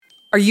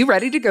Are you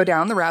ready to go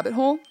down the rabbit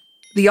hole?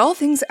 The All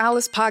Things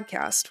Alice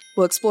podcast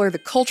will explore the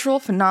cultural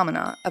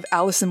phenomena of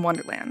Alice in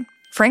Wonderland.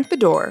 Frank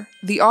Beddor,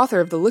 the author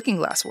of the Looking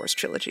Glass Wars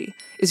trilogy,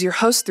 is your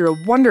host through a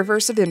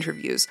wonderverse of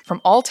interviews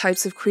from all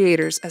types of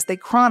creators as they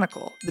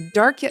chronicle the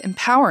dark yet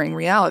empowering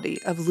reality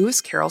of Lewis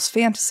Carroll's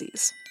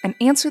fantasies and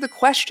answer the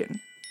question,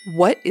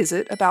 what is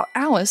it about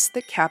Alice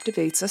that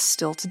captivates us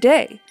still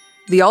today?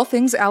 The All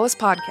Things Alice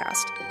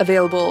podcast,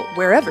 available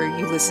wherever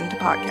you listen to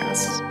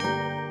podcasts.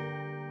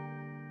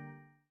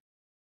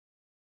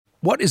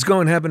 What is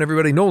going to happen,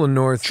 everybody? Nolan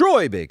North.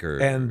 Troy Baker.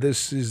 And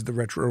this is the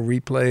Retro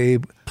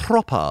Replay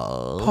Proper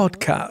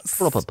podcast.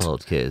 Proper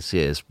podcast,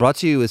 yes. Brought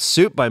to you with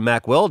Soup by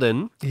Mack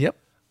Weldon. Yep.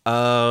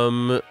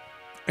 And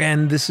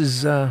this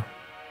is a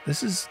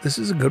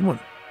good one.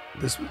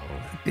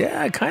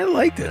 I kind of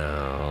liked it.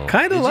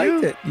 Kind of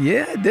liked it.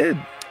 Yeah, I did.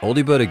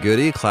 Oldie but a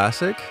goodie,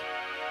 classic.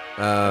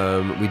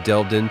 We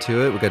delved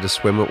into it. We got to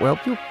swim it. Well,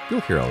 you'll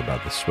hear all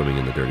about the swimming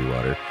in the dirty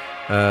water.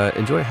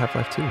 Enjoy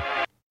Half-Life 2.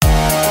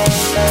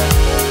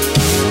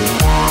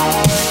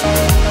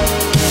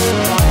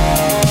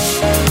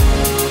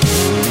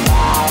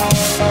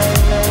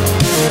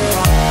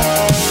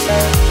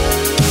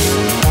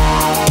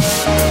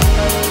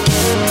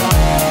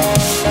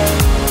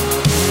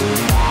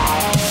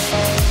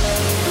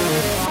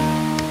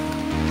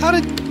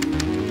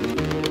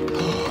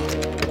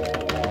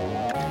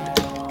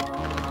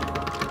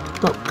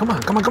 No, come on.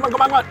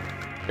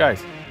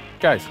 Guys,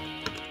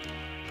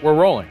 we're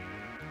rolling.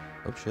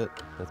 Oh, shit.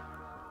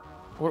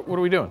 What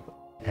are we doing?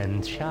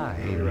 And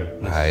shine.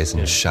 Rise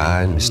and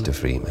shine, Mr.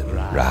 Freeman.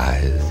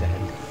 Rise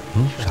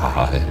and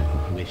shine.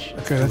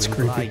 Okay, that's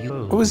creepy.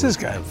 Who was this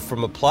guy?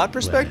 From a plot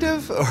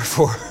perspective or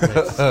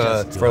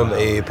from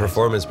a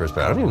performance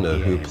perspective? I don't even know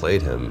who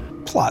played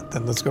him. Plot,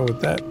 then let's go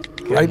with that.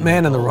 Right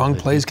man in the wrong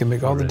place can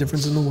make all the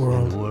difference in the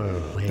world.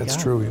 That's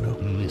true, you know.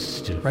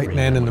 Right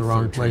man in the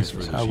wrong place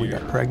was how we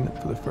got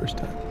pregnant for the first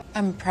time.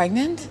 I'm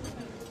pregnant?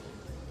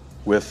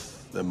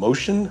 With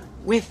emotion?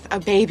 With a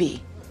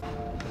baby.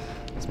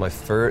 It's my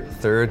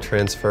third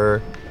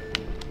transfer.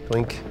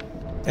 Blink.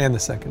 And the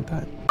second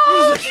time.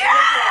 Oh, get out!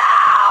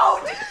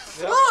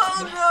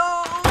 Oh,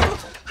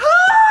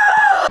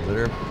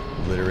 no!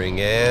 Littering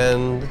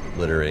and...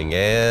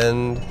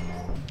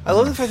 I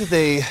love the fact that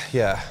they,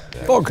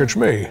 Look, it's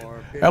me.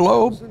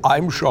 Hello,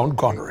 I'm Sean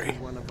Connery.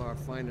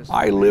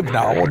 I live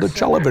now on the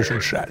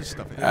television set,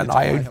 and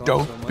I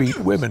don't beat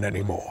women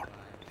anymore.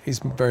 He's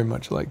very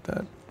much like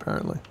that,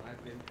 apparently.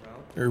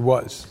 Or he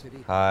was.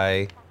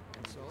 Hi.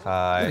 Look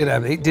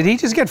at him. Did he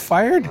just get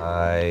fired?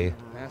 Hi.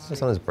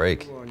 That's on his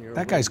break.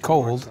 That guy's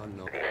cold.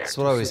 That's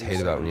what I always hate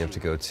about when you have to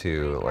go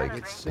to,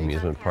 like,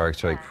 amusement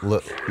parks. You're like,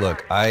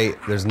 look,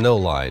 there's no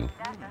line.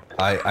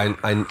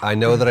 I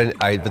know that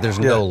but there's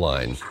no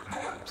line.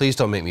 Please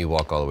don't make me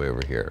walk all the way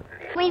over here.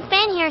 We've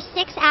been here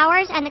 6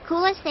 hours, and the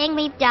coolest thing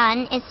we've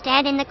done is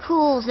stand in the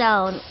cool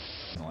zone.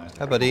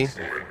 Hi, buddy.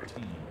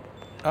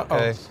 Uh-oh.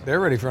 Okay.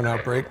 They're ready for an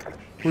outbreak.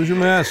 Where's your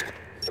mask?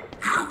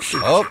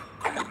 Oh.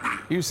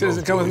 You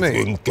citizens, come with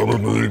me. Come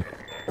with me.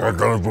 I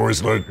got a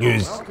voice like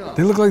this.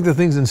 They look like the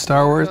things in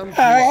Star Wars.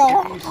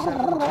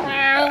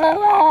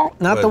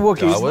 Not the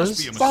Wookiees.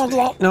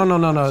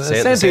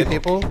 No. Sand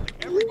people?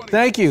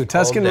 Thank you,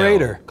 Tusken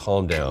Raider.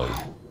 Calm down.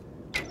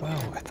 Wow,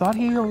 I thought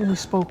he only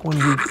spoke when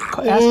we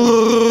asked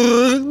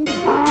him.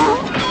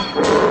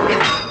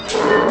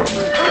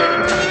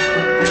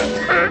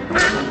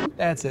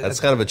 That's it. That's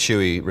kind of a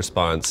chewy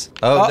response.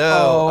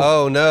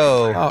 Oh,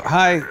 no. Oh,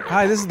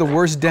 hi, this is the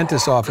worst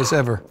dentist office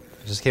ever.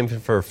 Just came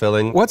for a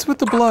filling. What's with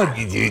the blood?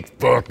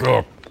 Fuck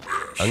up.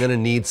 I'm gonna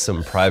need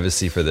some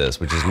privacy for this,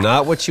 which is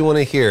not what you want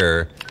to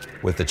hear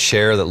with a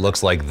chair that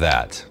looks like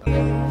that.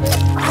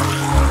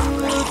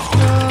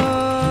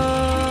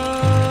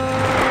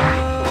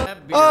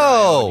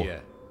 Oh!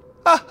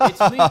 It's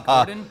me,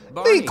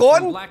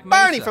 Gordon.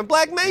 Barney from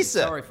Black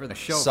Mesa. Sorry for the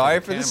show. Sorry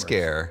for the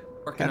scare.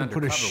 Gotta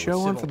put a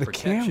show on for the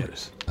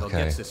cameras.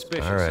 Okay.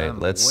 All right.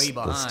 Let's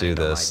do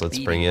this. Let's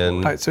bring in.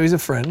 All right, so he's a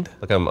friend.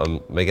 Look,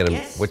 I'm making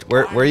him.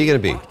 Where are you gonna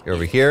be? You're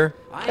over here.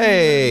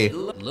 Hey.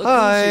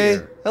 Hi.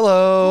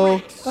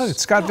 Hello. Oh,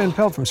 it's Scott Van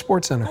Pelt from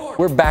SportsCenter.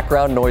 We're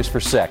background noise for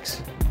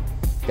sex.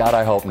 God,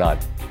 I hope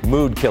not.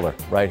 Mood killer,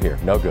 right here.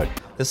 No good.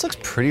 This looks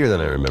prettier than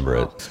I remember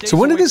it. So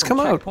when did this come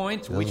out?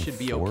 We should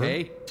be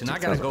okay.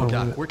 Tonight gotta go,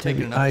 Doc. We're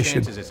taking enough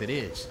chances as it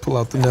is. Pull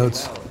out the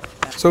notes.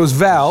 So it was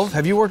Valve.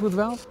 Have you worked with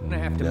Valve? No.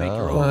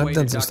 I've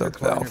done some stuff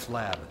with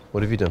Valve.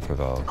 What have you done for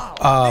Valve?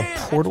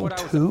 Portal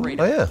 2.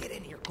 Oh, yeah.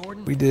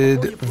 We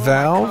did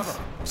Valve.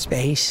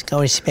 Space.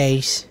 Go to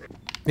space.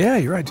 Yeah,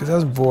 you're right,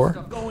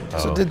 2004.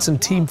 So did some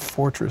Team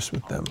Fortress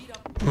with them.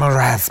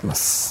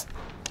 Marasmus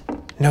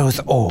knows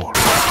all.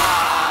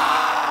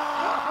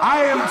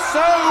 I am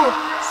so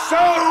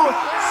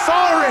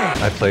sorry.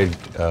 I played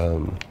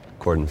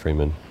Gordon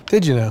Freeman.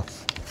 Did you know?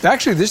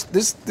 Actually,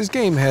 this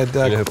game had... you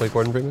know who played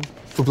Gordon Freeman?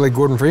 Who played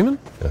Gordon Freeman?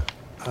 Yeah.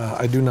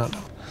 I do not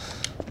know.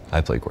 I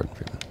played Gordon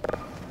Freeman.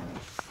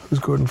 Who's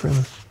Gordon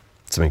Freeman?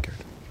 It's the main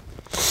character.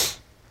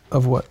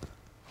 Of what?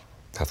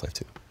 Half-Life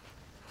 2.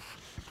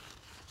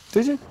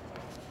 Did you?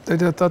 I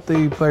thought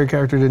the player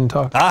character didn't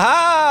talk.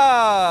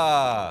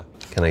 Aha!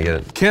 Can I get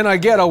it? Can I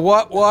get a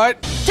what? Wow,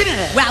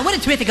 what a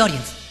terrific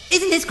audience.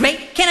 Isn't this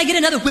great? Can I get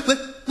another what?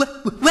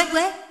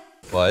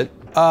 What?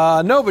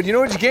 No, but you know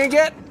what you can't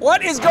get?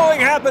 What is going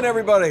to happen,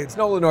 everybody? It's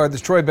Nolan North,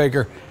 it's Troy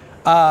Baker.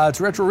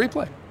 It's Retro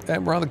Replay.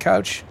 And we're on the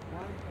couch.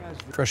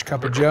 Fresh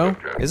cup of Joe.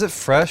 Is it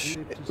fresh?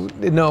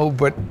 No,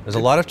 but there's a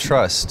lot of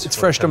trust. It's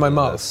fresh to my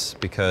mouth.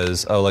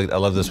 Because I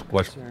love this.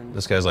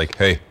 This guy's like,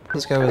 hey.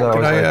 This guy was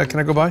always can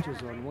I go by?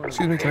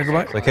 Excuse me, can I go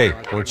by? It's like, hey,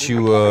 why don't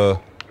you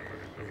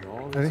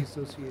Ready?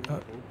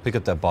 Pick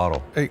up that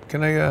bottle? Hey,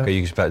 can I? Okay,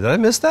 you did I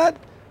miss that?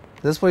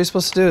 That's what you're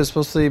supposed to do. It's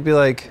supposed to be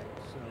like,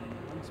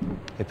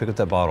 hey, pick up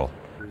that bottle.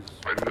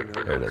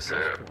 There it is.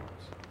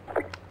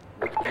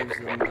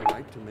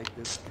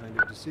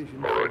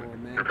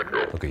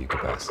 Okay, you can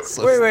pass.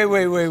 Wait.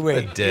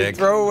 A dick. You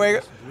throw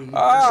away.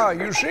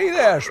 You see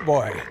this,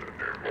 boy?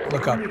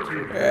 Look up.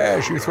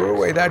 Yes, you threw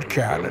away that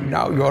can, and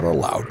now you're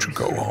allowed to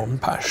go home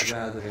past.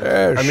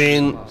 Yes. I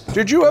mean,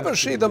 did you ever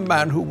see The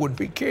Man Who Would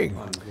Be King?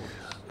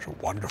 It's a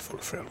wonderful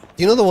film.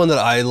 You know the one that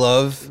I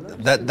love?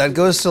 That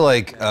goes to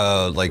like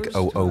a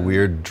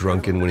weird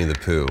drunken Winnie the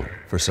Pooh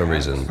for some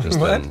reason. Just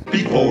what?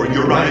 Before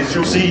your eyes,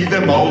 you'll see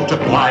them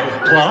multiply.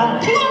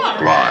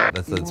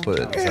 That's what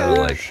it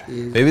sounded like.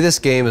 Maybe this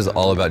game is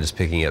all about just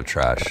picking up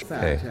trash.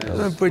 Okay. I'm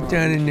gonna put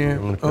that in there.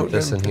 I'm gonna put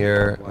this in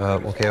here.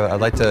 Okay, I'd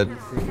like to.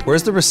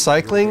 Where's the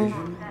recycling?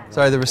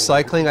 Sorry, the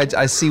recycling.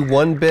 I see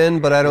one bin,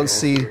 but I don't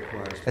see.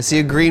 I see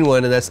a green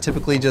one, and that's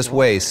typically just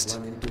waste.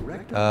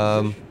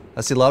 I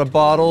see a lot of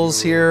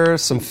bottles here,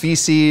 some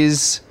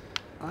feces.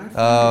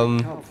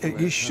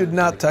 You should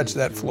not touch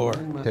that floor.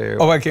 Okay.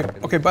 Oh,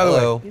 okay. By the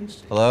way.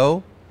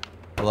 Hello.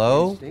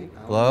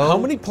 How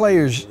many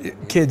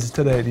kids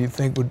today do you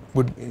think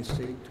would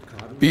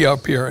be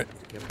up here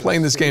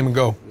playing this game and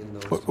go,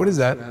 what is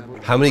that?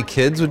 How many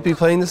kids would be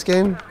playing this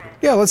game?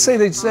 Yeah, let's say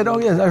they said, oh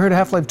yeah, I heard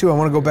Half-Life 2, I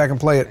want to go back and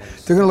play it.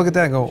 They're going to look at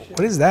that and go,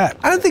 what is that?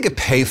 I don't think a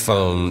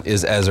payphone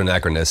is as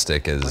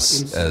anachronistic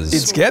as...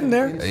 It's getting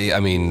there. I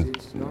mean,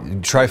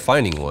 try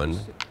finding one.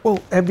 Well,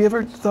 have you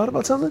ever thought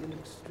about something?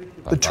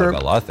 I've thought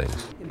about a lot of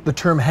things. The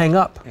term hang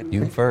up.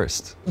 You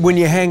first. When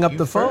you hang up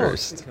the phone.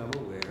 First.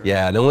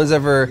 Yeah, no one's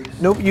ever...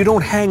 Nope, you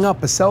don't hang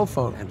up a cell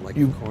phone.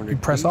 You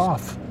press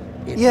off.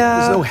 Yeah.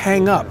 There's no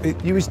hang up. It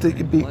was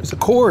a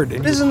cord.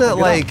 But isn't that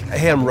like,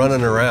 hey, I'm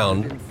running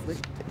around,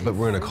 but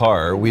we're in a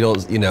car. We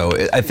don't,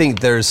 I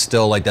think there's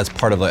still like, that's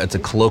part of it's a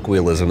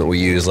colloquialism that we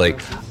use. Like,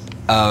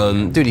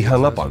 dude, he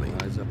hung up on me.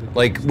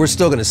 Like, we're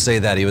still going to say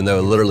that even though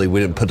literally we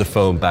didn't put the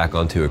phone back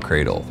onto a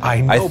cradle.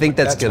 I know, I think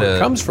that's going to... where it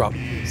comes from.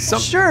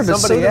 Sure, but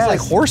so does like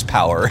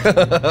horsepower.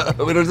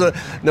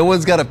 No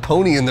one's got a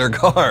pony in their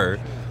car.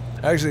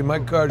 Actually, my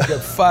car's got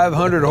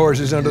 500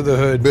 horses under the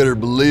hood. Better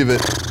believe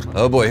it.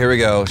 Oh boy, here we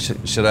go.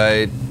 Should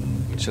I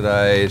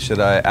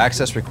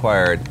access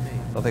required?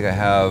 I don't think I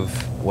have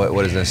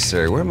what is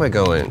necessary. Where am I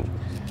going?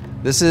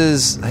 This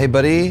is, hey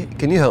buddy,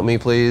 can you help me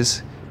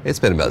please? It's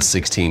been about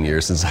 16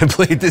 years since I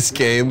played this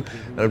game,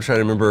 and I'm trying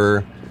to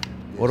remember,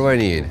 what do I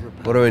need?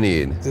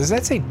 Does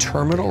that say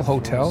Terminal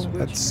Hotel?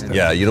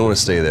 Yeah, you don't want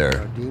to stay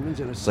there.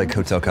 It's like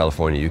Hotel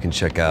California. You can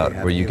check out,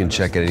 or you can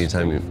check at any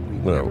time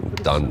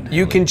Don.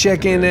 You can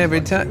check in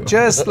every time.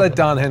 Just let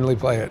Don Henley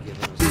play it.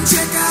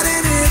 Check out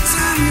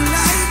anytime you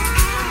like,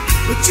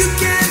 but you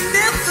can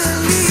never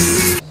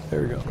leave.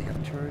 There we go.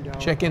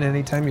 Check in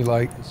anytime you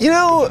like. You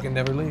can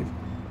never leave.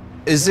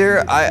 Is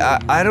there,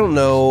 I don't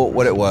know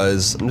what it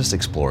was. I'm just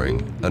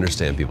exploring.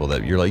 Understand people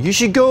that you're like, you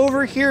should go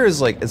over here.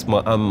 Is like,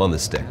 I'm on the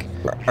stick.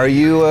 Are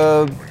you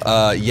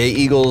yay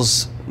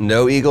Eagles,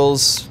 no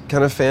Eagles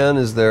kind of fan?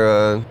 Is there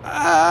a...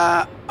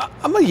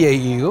 I'm a yay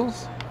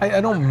Eagles.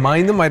 I don't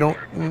mind them. I don't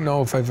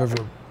know if I've ever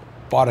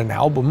bought an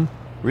album.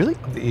 Really?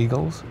 Of the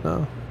Eagles,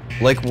 no.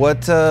 Like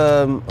what,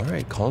 all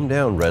right, calm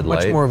down, Red Light.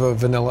 Much more of a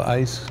Vanilla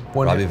Ice.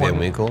 Robbie Van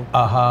Winkle.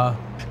 Uh-huh.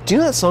 Do you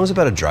know that song's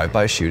about a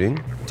drive-by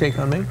shooting? Take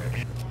on Me?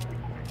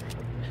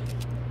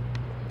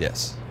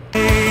 Yes.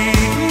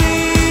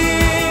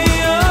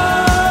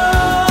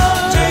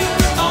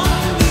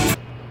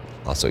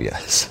 Also,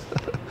 yes.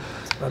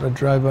 It's not a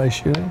drive-by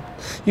shooting?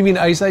 You mean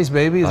Ice Ice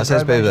Baby? Ice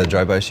Ice Baby, a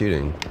drive-by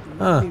shooting.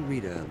 Huh.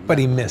 But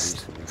he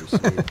missed.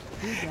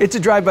 It's a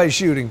drive-by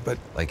shooting, but...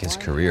 Like his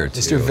career, too.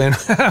 Mr. Van...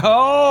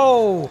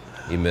 Oh!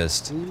 He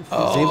missed.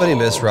 Does anybody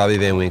miss Robbie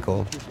Van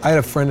Winkle? I had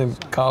a friend in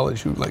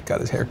college who got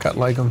his hair cut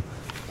like him.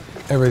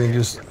 Everything,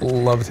 just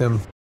loved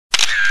him.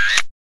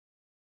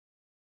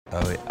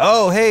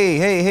 Oh,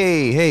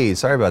 hey.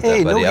 Sorry about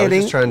that, buddy. I was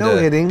just trying to...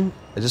 hitting.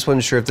 I just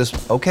wasn't sure if this...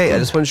 Okay, I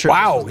just wasn't sure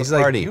wow, if this was he's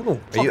a party.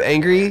 Like, Are you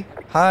angry?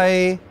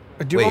 Hi.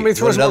 Do you want me to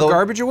throw some more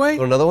garbage away?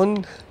 Want another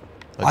one?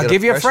 I'll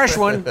give you a fresh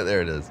one.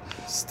 There it is.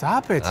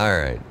 Stop it. All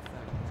right.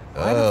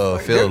 Oh,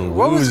 feeling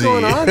what woozy.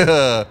 What was going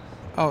on?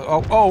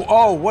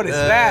 Oh, what is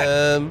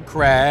that?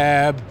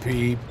 Crab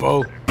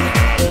people.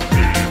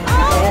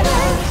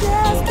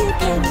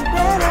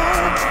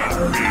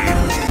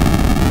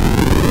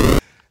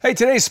 Hey, Hey,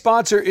 today's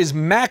sponsor is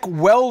Mack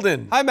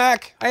Weldon. Hi,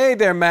 Mac. Hey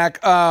there,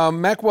 Mac.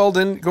 Mack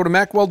Weldon. Go to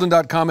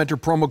MackWeldon.com, enter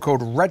promo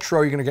code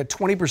RETRO. You're going to get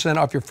 20%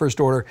 off your first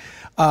order.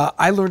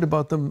 I learned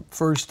about them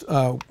first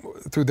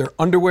through their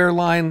underwear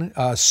line.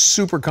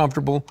 Super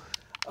comfortable.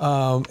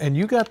 And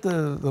you got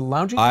the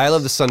lounging? I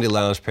love the Sunday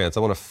lounge pants. I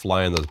want to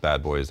fly in those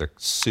bad boys. They're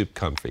super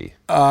comfy.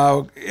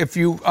 If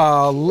you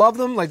love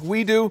them like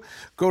we do,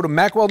 go to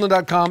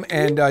MackWeldon.com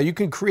and you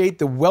can create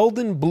the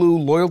Weldon Blue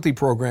loyalty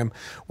program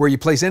where you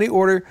place any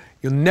order,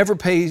 you'll never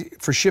pay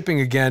for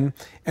shipping again.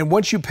 And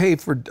once you pay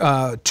for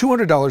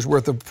 $200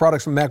 worth of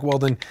products from Mack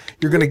Weldon,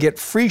 you're going to get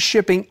free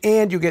shipping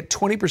and you get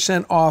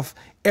 20% off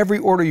every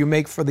order you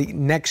make for the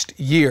next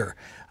year.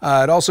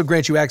 It also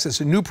grants you access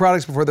to new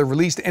products before they're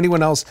released to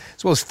anyone else,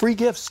 as well as free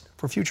gifts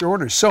for future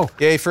orders. So,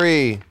 yay,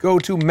 free. Go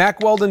to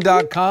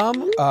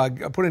MackWeldon.com,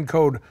 put in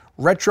code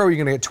RETRO.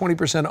 You're going to get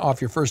 20% off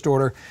your first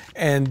order,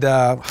 and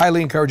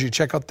highly encourage you to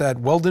check out that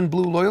Weldon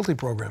Blue loyalty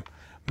program.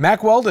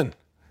 Mack Weldon,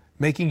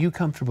 making you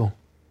comfortable,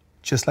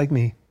 just like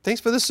me.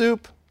 Thanks for the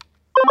soup.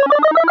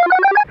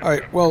 All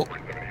right, well,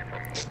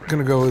 I'm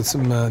going to go with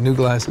some new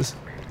glasses.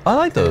 I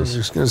like those.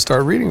 I'm just going to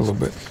start reading a little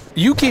bit.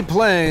 You keep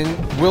playing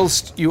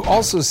whilst you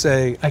also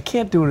say, I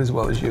can't do it as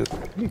well as you.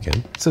 You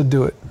can. So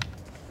do it.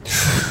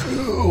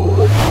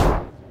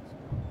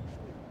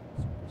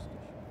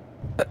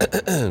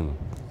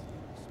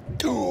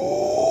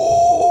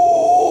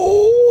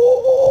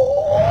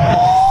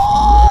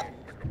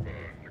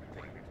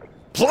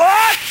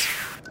 Plot!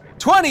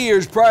 20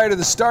 years prior to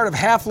the start of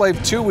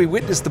Half-Life 2, we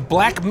witnessed the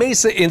Black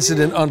Mesa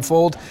incident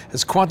unfold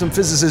as quantum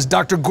physicist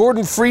Dr.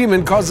 Gordon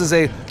Freeman causes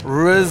a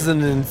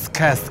resonance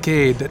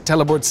cascade that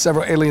teleports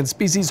several alien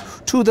species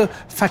to the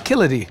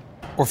facility.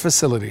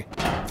 Facility?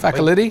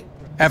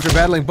 After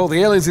battling both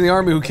the aliens and the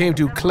army who came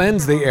to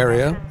cleanse the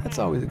area, that's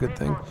always a good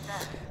thing,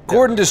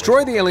 Gordon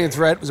destroyed the alien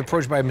threat, was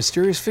approached by a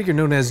mysterious figure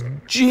known as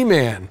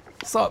G-Man.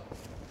 What's up?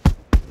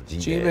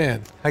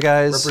 G-Man. Hi,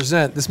 guys.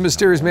 Represent. This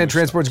mysterious man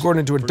transports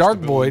Gordon into a dark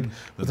void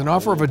with an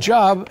offer of a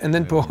job, and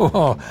then,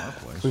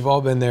 we've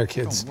all been there,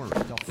 kids.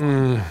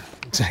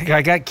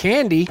 I got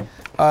candy.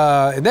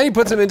 And then he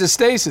puts him into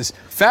stasis.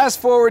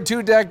 Fast forward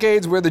 2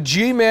 decades where the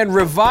G-Man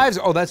revives.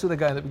 Oh, that's who the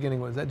guy at the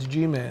beginning was. That's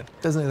G-Man.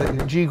 Doesn't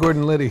it? G.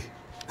 Gordon Liddy.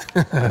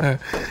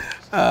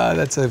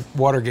 That's a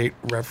Watergate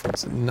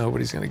reference that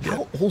nobody's going to get.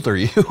 How old are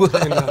you?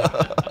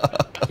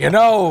 You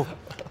know,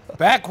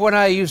 back when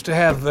I used to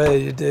have...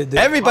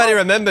 Everybody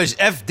remembers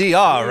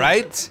FDR,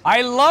 right?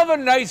 I love a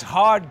nice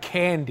hard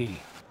candy.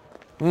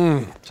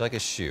 It's like a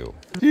shoe.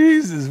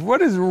 Jesus,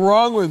 what is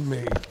wrong with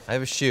me? I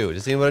have a shoe.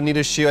 Does anyone need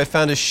a shoe? I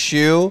found a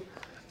shoe.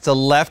 It's a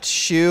left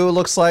shoe,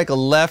 looks like a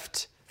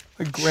left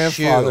My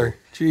grandfather.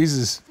 Shoe.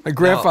 Jesus, my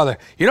grandfather. No.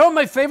 You know what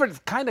my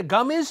favorite kind of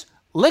gum is?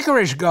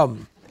 Licorice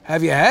gum.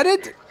 Have you had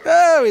it?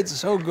 Oh, it's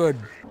so good.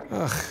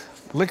 Ugh,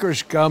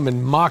 licorice gum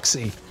and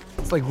Moxie.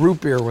 It's like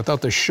root beer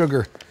without the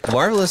sugar.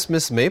 Marvelous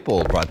Miss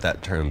Maple brought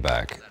that term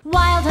back.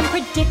 Wild,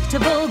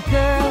 unpredictable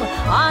girl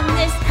on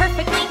this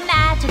perfectly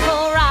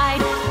magical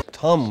ride.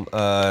 Tom,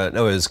 oh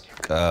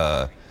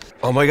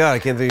my God, I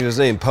can't think of his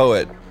name,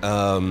 poet,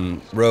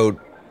 wrote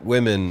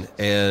Women,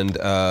 and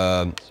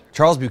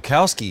Charles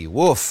Bukowski,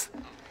 woof.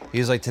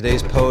 He's like,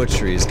 today's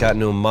poetry, it's got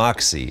no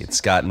moxie, it's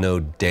got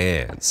no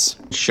dance.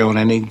 Shown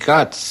any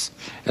guts,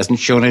 hasn't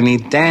shown any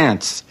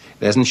dance,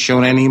 it hasn't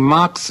shown any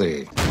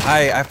moxie.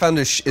 Hi, I found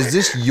is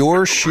this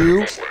your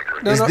shoe?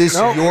 No, is this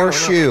your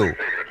shoe?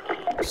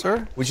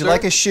 Sir? Would you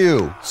like a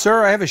shoe?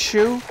 Sir, I have a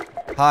shoe.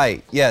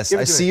 Hi, yes,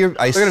 I see your,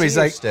 I see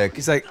your stick.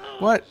 He's like,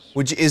 what?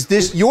 Would you, is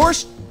this your,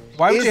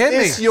 why would you hit me?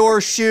 Is this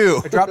your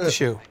shoe? I dropped the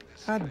shoe.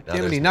 God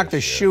damn it, he knocked the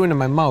shoe into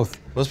my mouth.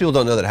 Most people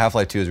don't know that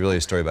Half-Life 2 is really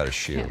a story about a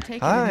shoe.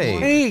 Hi.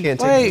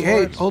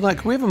 Hey, hold on.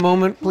 Can we have a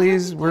moment,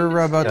 please? We're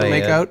about to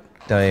make out.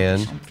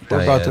 Diane.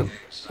 We're about to,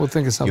 we'll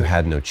think of something. You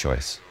had no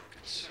choice.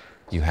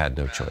 You had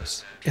no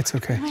choice. It's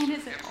okay. When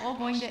is it all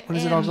going to end? When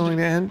is it all going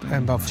to end? In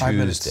about 5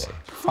 minutes.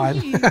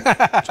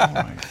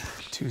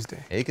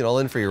 Tuesday. Hey, you can all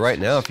in for you right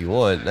now if you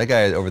want. That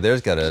guy over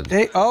there's got a...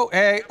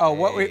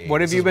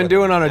 What have you been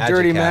doing on a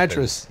dirty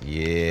mattress?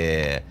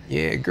 Yeah.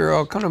 Yeah,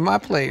 girl, come to my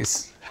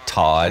place.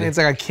 Todd. And it's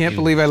like, I can't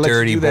believe I let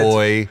you do that. Dirty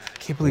boy.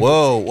 Can't believe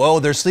whoa,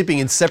 they're sleeping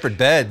in separate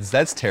beds.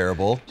 That's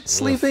terrible.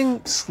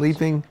 Sleeping.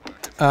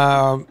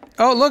 Oh,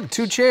 look,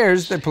 2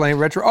 chairs. They're playing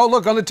retro. Oh,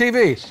 look, on the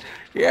TV.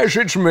 Yes,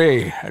 it's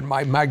me and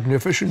my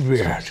magnificent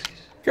beard.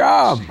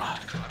 Come.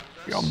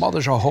 Your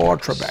mother's a whore,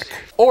 Trebek.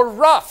 Or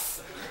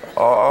rough.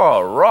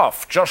 Oh,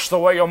 rough. Just the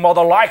way your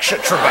mother likes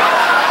it,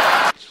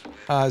 Trebek.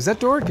 Is that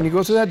door? Can you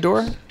go through that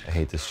door? I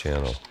hate this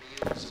channel.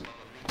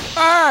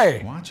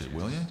 Hey! Watch it,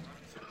 will you?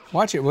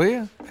 Watch it, will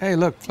you? Hey,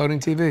 look, floating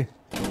TV.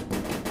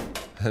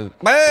 I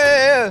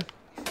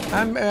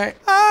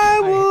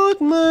want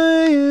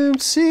my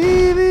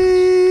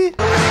MTV.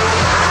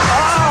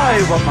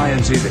 I want my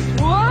MTV.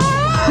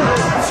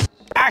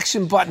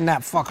 Action button,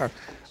 that fucker.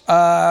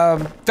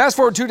 Fast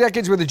forward 2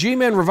 decades where the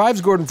G-Man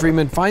revives Gordon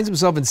Freeman, finds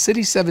himself in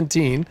City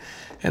 17,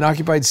 an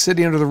occupied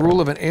city under the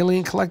rule of an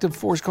alien collective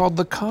force called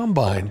the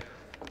Combine.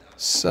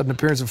 Sudden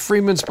appearance of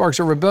Freeman sparks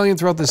a rebellion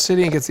throughout the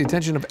city and gets the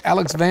attention of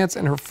Alex Vance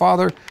and her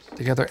father.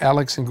 Together,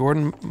 Alex and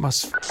Gordon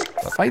must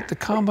fight the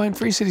Combine,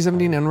 free City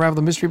 17, and unravel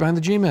the mystery behind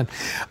the G-Men.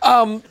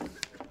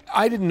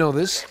 I didn't know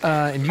this,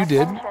 and you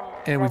did,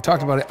 and we've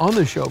talked about it on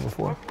the show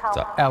before. What's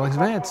up? Alex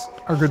Vance,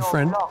 our good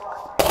friend,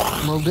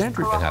 Mo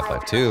Dantry. And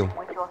Half-Life 2.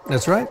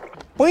 That's right.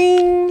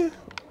 Boing!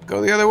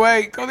 Go the other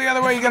way. Go the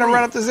other way. You gotta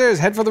run up the stairs.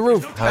 Head for the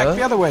roof. Back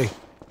the other way.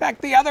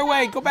 Back the other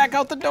way. Go back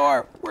out the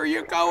door. Where are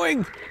you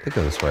going? They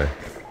go this way.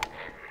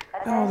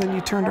 Oh, then you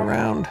turned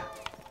around.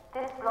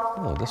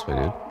 Oh, this way,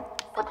 dude.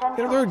 Get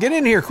over there. Get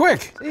in here,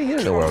 quick. Hey, you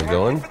didn't know where I was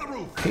going.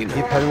 Keep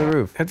heading the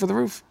roof. Head for the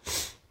roof.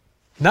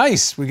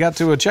 Nice. We got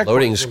to a checkpoint.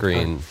 Loading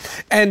screen.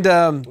 And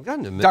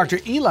Dr.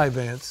 Eli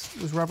Vance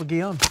was Robert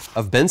Guillaume.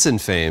 Of Benson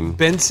fame.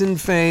 Benson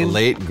fame. The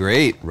late,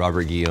 great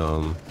Robert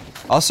Guillaume.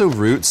 Also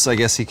Roots, I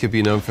guess he could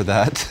be known for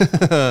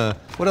that.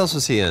 What else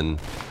was he in?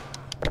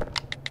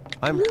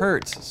 I'm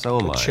hurt, so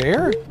am I.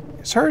 Chair?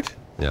 It's hurt.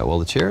 Yeah, well,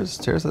 the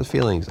chairs have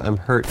feelings. I'm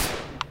hurt.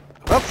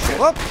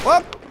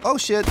 Whoop. Oh,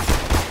 shit.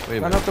 Wait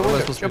a minute. Run out the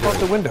window. Jump out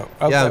the window.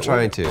 Yeah, I'm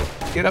trying to.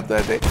 Get up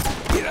that thing.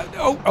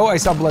 Oh, I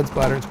saw blood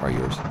splatter. It's probably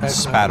yours.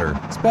 Spatter.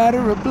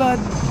 Spatter of blood.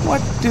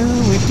 What do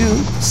we do?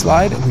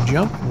 Slide and we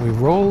jump and we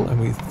roll and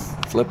we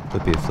flip.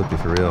 Flippy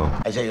for real.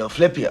 I say, yo,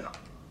 flip you.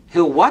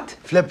 He'll what?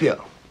 Flip you.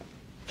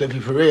 Flip you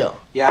for real.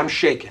 Yeah, I'm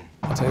shaking.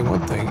 I'll tell you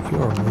one thing.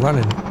 You are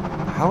running.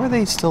 How are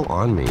they still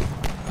on me?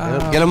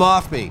 Get him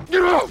off me.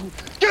 Get off!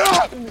 Get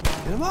off!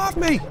 Get him off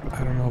me.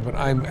 I don't know, but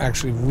I'm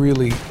actually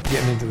really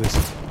getting into this.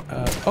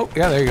 Oh,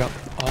 yeah, there you go.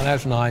 Oh,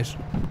 that's nice.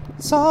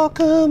 It's all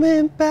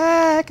coming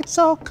back. It's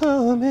all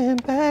coming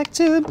back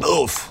to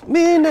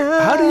me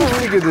now. How do you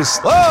figure this?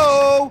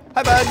 Whoa!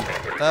 Hi, bud.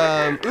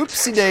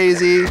 Oopsie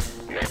daisy.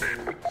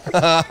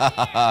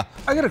 I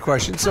got a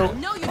question. So,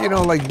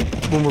 like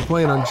when we're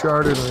playing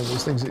Uncharted or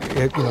those things,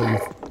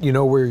 you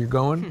know where you're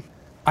going.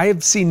 I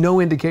have seen no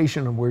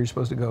indication of where you're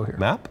supposed to go here.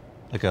 Map?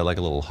 Like a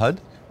little HUD?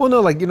 Well,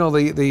 no,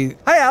 the.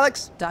 Hi,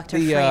 Alex. Dr.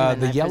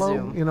 Freeman, the I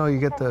yellow. presume. You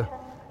get the.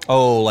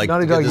 Oh, like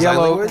Naughty Dog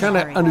yellow. Kind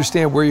of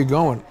understand where you're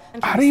going.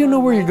 How do you know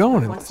where you're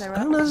going in this? I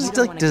don't know. It's just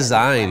like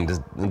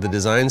designed. The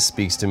design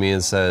speaks to me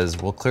and says,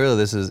 "Well, clearly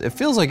this is." It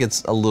feels like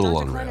it's a little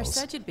on rails.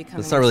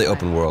 It's not really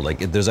open world. Like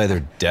there's either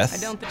death.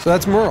 So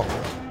that's Merle.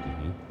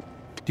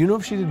 Do you know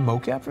if she did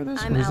mocap for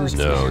this?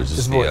 No, it's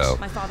just VO.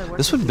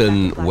 This would have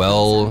been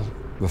well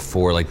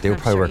before. Like they were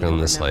probably working on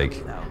this.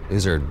 Like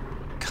these are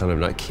kind of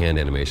not canned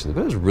animations, but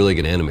it was really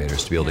good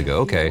animators to be able to go,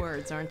 okay,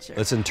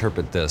 let's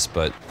interpret this,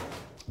 but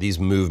these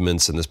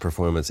movements and this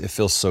performance, it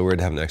feels so weird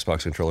to have an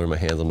Xbox controller in my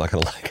hands. I'm not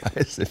gonna lie,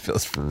 guys. It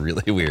feels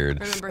really weird.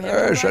 That's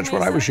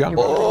when I was young.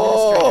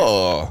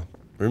 Oh,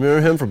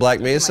 remember him for Black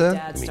Mesa?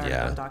 I mean,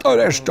 yeah. Oh,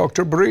 that's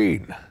Dr.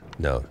 Breen.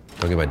 No,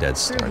 don't get my dad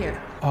started.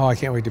 Oh, I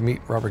can't wait to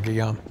meet Robert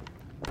Guillaume.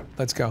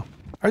 Let's go.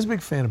 I was a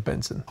big fan of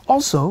Benson.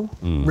 Also,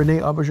 Rene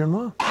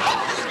Auberjonois.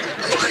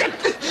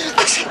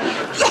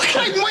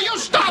 Will you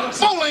stop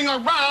fooling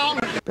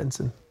around?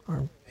 Benson.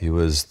 He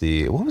was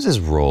what was his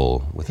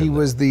role with him? He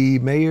was the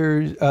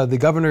mayor, the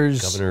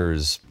governor's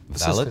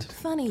valet?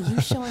 Funny,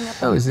 you showing up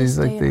Oh, on he's this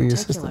like day the in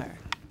assistant. particular.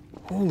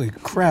 Holy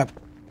crap.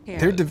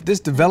 This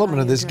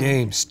development of this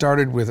game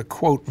started with a,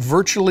 quote,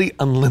 virtually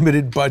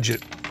unlimited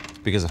budget.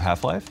 Because of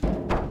Half-Life?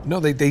 No,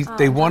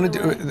 they wanted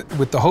to,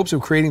 with the hopes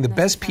of creating the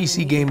best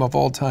PC game of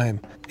all time.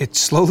 It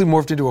slowly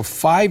morphed into a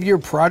 5-year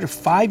project.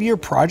 5-year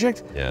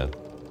project? Yeah.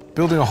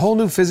 Building a whole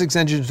new physics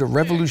engine to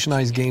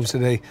revolutionize games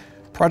today.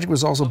 Project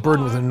was also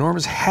burdened with an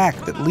enormous hack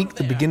that leaked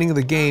the beginning of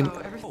the game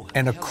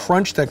and a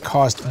crunch that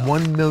cost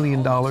 $1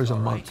 million a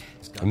month.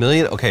 $1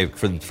 million? Okay,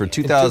 for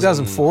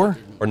 2004?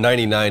 Or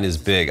 99 is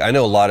big. I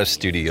know a lot of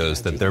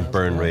studios that their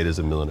burn rate is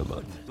 $1 million a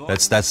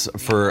month. That's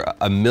for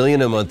 $1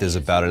 million a month is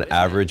about an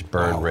average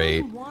burn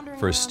rate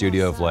for a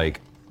studio of like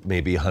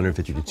maybe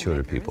 150 to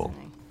 200 people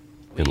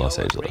in Los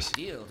Angeles.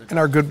 And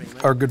our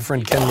good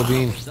friend Ken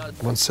Levine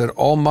once said,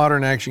 all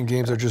modern action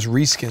games are just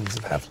reskins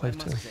of Half-Life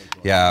 2.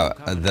 Yeah,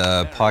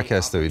 the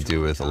podcast that we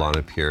do with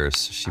Alana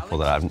Pierce, she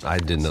pulled out. I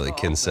didn't know that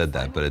Ken said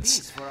that, but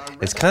it's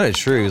kind of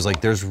true. He was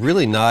like, there's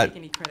really not.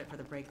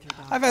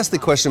 I've asked the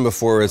question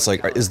before. It's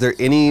like, is there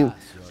any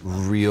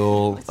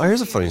real? Oh,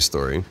 here's a funny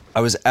story.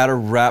 I was at a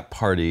rap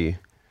party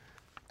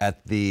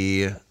at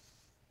the.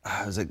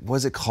 I was like,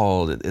 what's it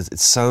called?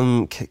 It's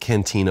some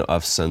cantina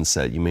off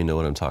Sunset. You may know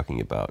what I'm talking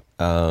about.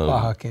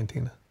 Baja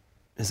Cantina.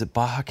 Is it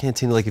Baja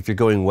Cantina? Like if you're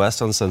going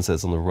west on Sunset,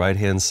 it's on the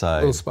right-hand side.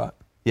 Little spot.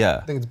 Yeah.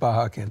 I think it's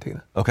Baja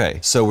Cantina. Okay,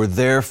 so we're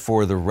there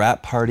for the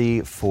rap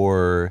party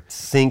for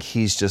Think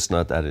He's Just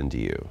Not That Into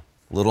You.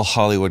 Little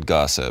Hollywood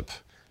gossip.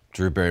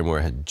 Drew Barrymore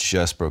had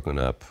just broken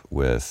up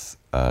with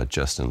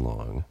Justin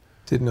Long.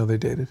 Didn't know they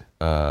dated.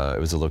 It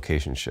was a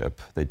location ship.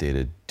 They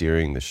dated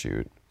during the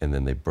shoot, and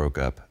then they broke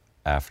up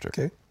after.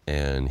 Okay.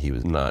 and he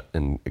was not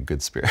in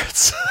good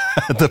spirits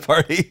at the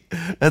party,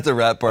 at the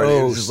rap party.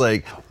 It was just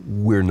like,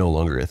 we're no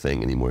longer a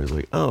thing anymore. He's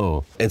like,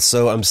 oh. And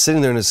so I'm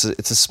sitting there, and it's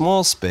a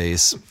small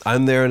space.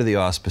 I'm there under the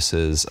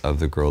auspices of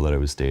the girl that I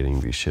was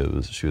dating. She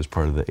was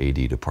part of the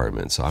AD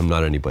department, so I'm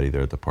not anybody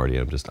there at the party.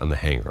 I'm the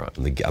hanger-on.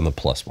 I'm the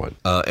plus one.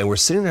 And we're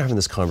sitting there having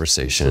this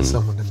conversation.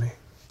 Someone to me.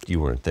 You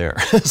weren't there,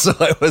 so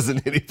I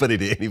wasn't anybody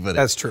to anybody.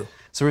 That's true.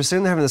 So we're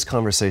sitting there having this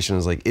conversation. I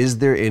was like, is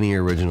there any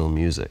original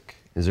music?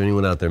 Is there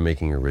anyone out there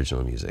making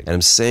original music? And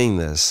I'm saying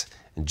this,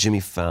 and Jimmy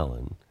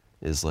Fallon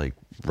is like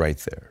right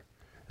there.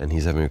 And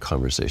he's having a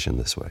conversation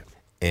this way.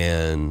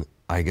 And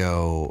I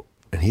go,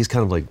 and he's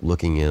kind of like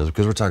looking in,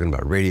 because we're talking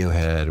about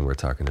Radiohead, and we're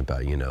talking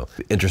about,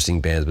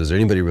 interesting bands, but is there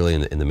anybody really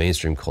in the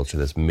mainstream culture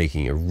that's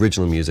making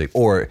original music?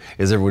 Or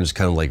is everyone just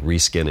kind of like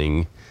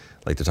reskinning,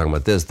 like they're talking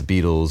about this, the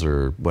Beatles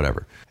or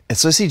whatever? And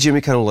so I see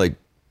Jimmy kind of like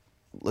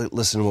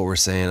listen to what we're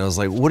saying. I was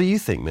like, what do you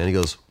think, man? He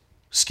goes,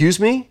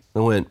 excuse me? I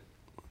went,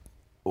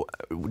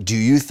 do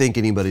you think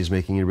anybody's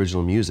making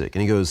original music?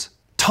 And he goes,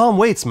 Tom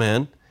Waits,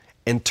 man,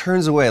 and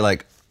turns away.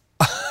 Like,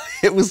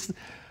 it was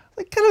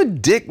like kind of a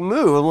dick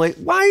move. I'm like,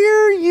 why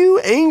are you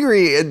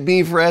angry at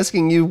me for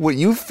asking you what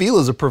you feel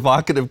is a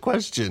provocative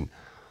question?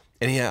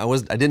 And yeah,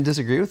 I didn't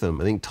disagree with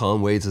him. I think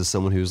Tom Waits is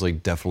someone who's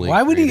like definitely.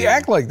 Why would he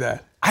act like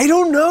that? I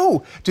don't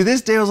know. To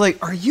this day, I was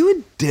like, are you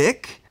a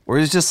dick? Or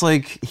it's just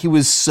like, he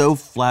was so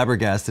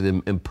flabbergasted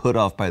and put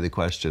off by the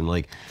question.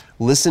 Like,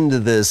 listen to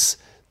this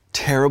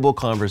terrible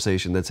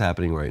conversation that's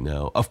happening right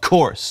now. Of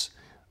course,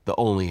 the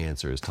only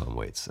answer is Tom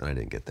Waits, and I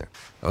didn't get there.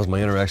 That was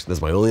my interaction.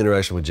 That's my only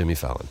interaction with Jimmy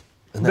Fallon.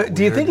 But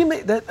do you think he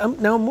made that?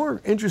 Now I'm more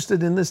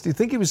interested in this. Do you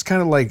think he was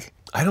kind of like?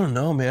 I don't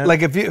know, man.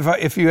 Like if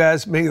you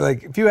asked me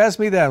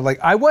that, like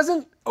I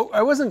wasn't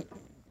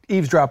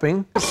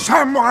eavesdropping.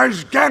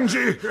 Samwise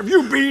Gamgee, have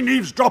you been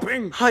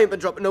eavesdropping? I ain't been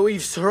dropping no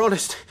eaves, sir,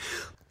 honest.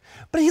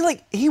 But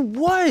he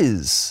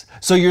was.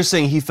 So you're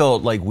saying he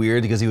felt like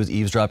weird because he was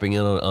eavesdropping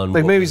in on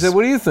like maybe he said,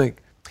 what do you think?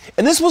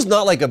 And this was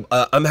not like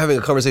I'm having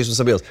a conversation with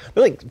somebody else.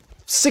 There were like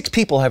 6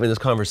 people having this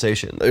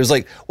conversation. It was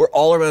like we're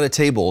all around a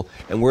table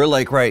and we're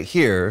like right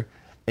here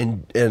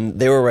and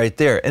they were right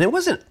there. And it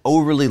wasn't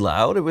overly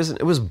loud. It was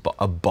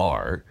a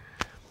bar.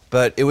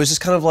 But it was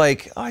just kind of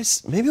like,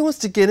 maybe he wants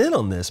to get in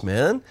on this,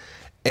 man.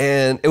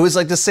 And it was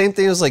like the same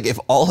thing. It was like if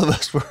all of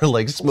us were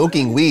like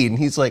smoking weed, and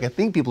he's like, I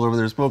think people over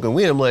there are smoking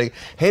weed. I'm like,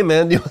 hey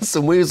man, do you want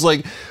some weed? It's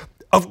like,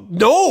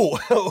 no,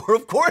 or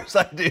of course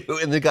I do.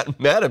 And they got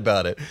mad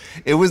about it.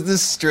 It was the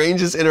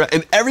strangest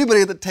interaction. And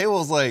everybody at the table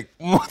was like,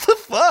 what the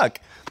fuck?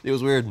 It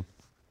was weird.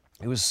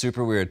 It was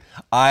super weird.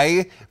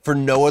 For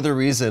no other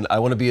reason, I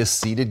want to be a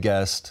seated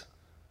guest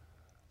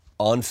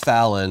on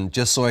Fallon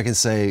just so I can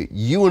say,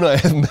 you and I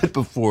have met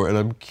before, and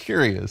I'm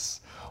curious.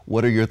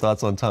 What are your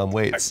thoughts on Tom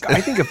Waits? I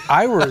think if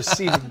I were a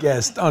seated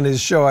guest on his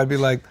show, I'd be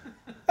like,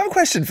 I have a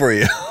question for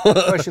you.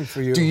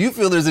 Do you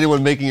feel there's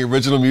anyone making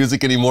original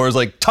music anymore? It's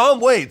like, Tom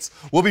Waits,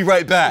 we'll be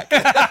right back.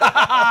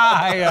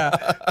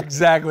 Yeah,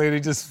 exactly.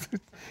 And he's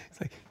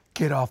like,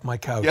 get off my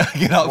couch. Yeah,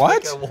 get off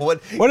what? My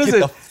couch. What is get it?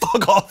 Get the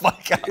fuck off my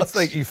couch. It's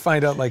like you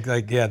find out like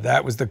yeah,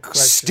 that was the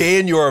question.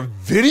 Stand your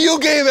video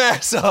game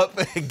ass up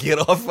and get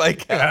off my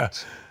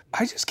couch. Yeah.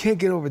 I just can't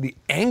get over the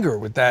anger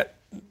with that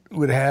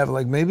would have.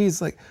 Like maybe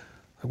it's like,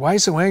 why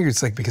is he so angry?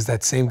 It's like because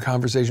that same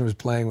conversation was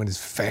playing when his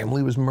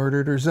family was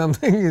murdered or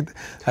something.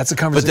 That's a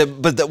conversation.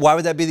 But why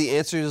would that be the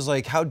answer? Is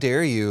like, how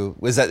dare you?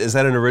 Is that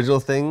an original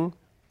thing?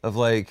 Of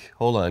like,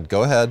 hold on,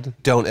 go ahead.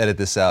 Don't edit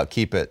this out.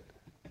 Keep it.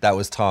 That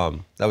was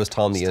Tom. That was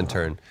Tom the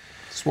intern.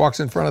 Just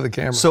walks in front of the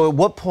camera. So at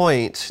what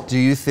point do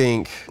you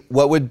think,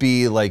 what would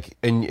be like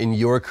in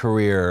your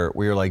career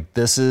where you're like,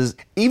 this is,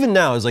 even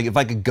now, is like if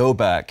I could go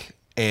back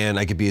and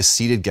I could be a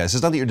seated guest.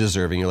 It's not that you're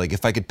deserving. You're like,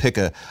 if I could pick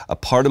a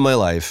part of my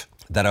life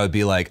that I would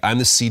be like, I'm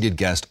the seated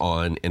guest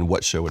on, and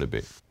what show would it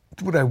be?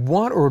 Would I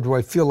want, or do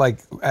I feel like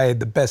I had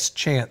the best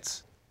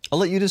chance? I'll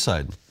let you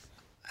decide.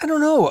 I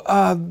don't know.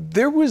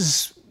 There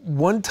was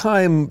one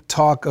time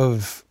talk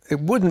of, it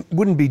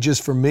wouldn't be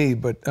just for me,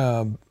 but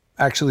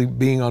actually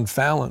being on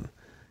Fallon,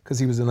 because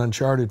he was an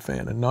Uncharted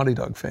fan, a Naughty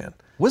Dog fan.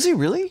 Was he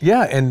really?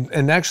 Yeah,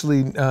 and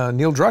actually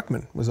Neil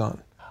Druckmann was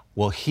on.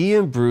 Well, he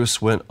and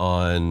Bruce went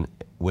on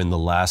when The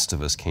Last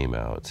of Us came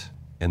out,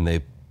 and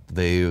it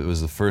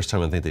was the first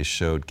time I think they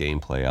showed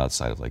gameplay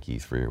outside of like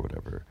E3 or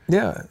whatever.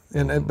 Yeah,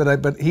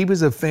 but he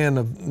was a fan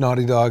of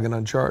Naughty Dog and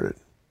Uncharted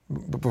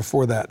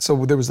before that.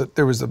 So there was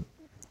a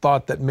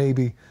thought that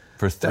maybe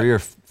for 3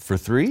 for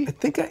 3? I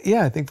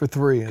think for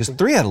 3. Because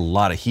 3 had a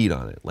lot of heat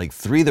on it. Like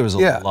 3, there was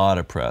a lot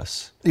of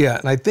press. Yeah,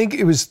 and I think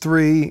it was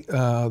 3.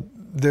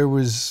 There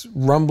was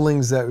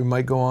rumblings that we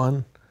might go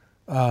on,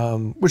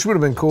 which would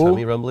have been cool.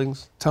 Tummy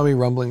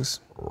rumblings.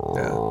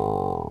 Yeah.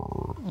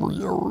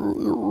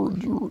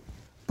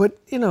 But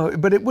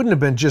it wouldn't have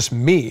been just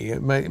me.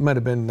 It might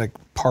have been like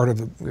part of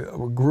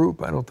a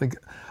group. I don't think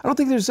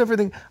there's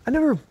everything.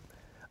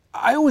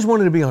 I always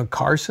wanted to be on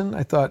Carson.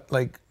 I thought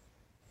like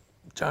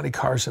Johnny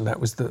Carson, that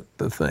was the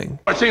thing.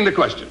 I've seen the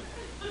question.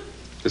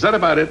 Is that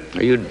about it?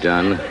 Are you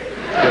done?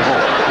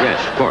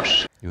 Yes, of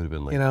course. You would have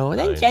been like, You know,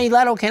 then 9. Jay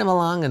Leno came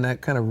along, and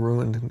that kind of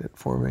ruined it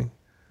for me.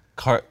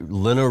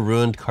 Leno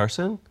ruined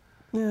Carson?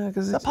 Yeah,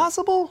 because Is that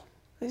possible?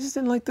 I just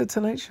didn't like the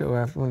Tonight Show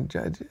after when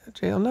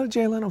I'm not a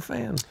Jay Leno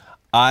fan.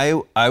 I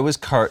was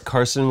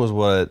Carson was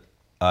what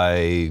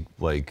I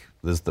like.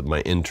 This is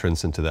my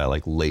entrance into that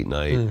like late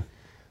night.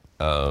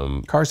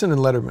 Carson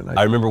and Letterman.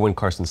 I remember when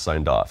Carson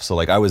signed off. So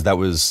like that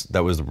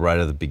was right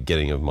at the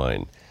beginning of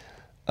mine.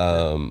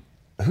 Do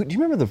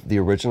you remember the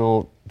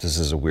original? This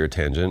is a weird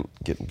tangent.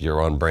 You're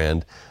on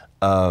brand.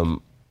 The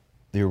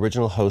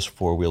original host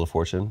for Wheel of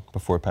Fortune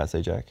before Pat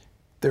Sajak.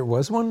 There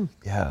was one?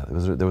 Yeah,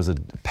 there was a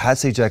Pat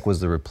Sajak was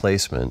the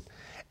replacement,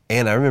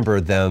 and I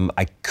remember them.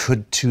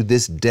 To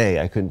this day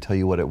I couldn't tell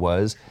you what it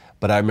was,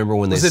 but I remember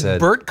when they said. Was it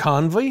Bert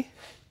Convy?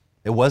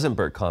 It wasn't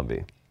Bert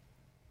Convy,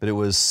 but it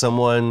was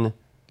someone.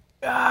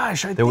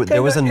 Gosh, there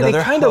was another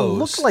They kind of host.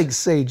 looked like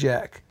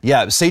Sajak.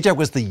 Yeah, Sajak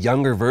was the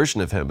younger version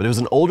of him, but it was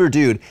an older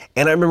dude.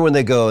 And I remember when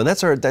they go, and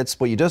that's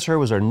what you just heard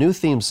was our new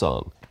theme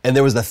song. And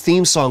there was the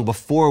theme song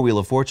before Wheel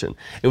of Fortune.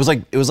 It was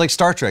like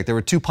Star Trek. There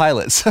were 2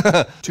 pilots.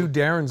 2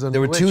 Darrens on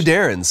There were 2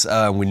 Darrens.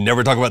 We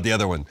never talk about the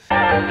other one.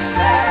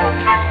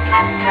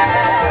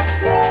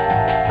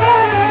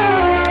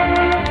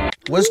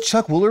 Was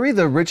Chuck Woolery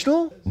the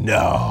original?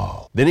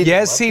 No. Then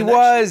Yes, he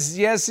was.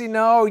 Yes,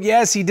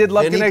 he did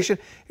Love Connection.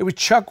 It was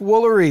Chuck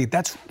Woolery.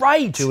 That's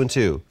right. 2 and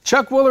 2.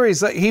 Chuck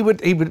Woolery's like he would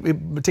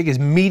take his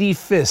meaty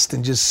fist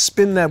and just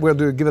spin that wheel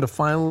to give it a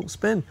final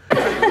spin.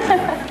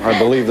 I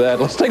believe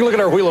that. Let's take a look at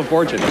our Wheel of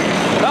Fortune.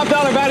 Top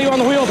dollar value on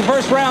the wheel at the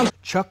first round.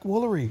 Chuck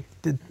Woolery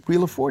did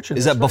Wheel of Fortune.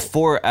 Is that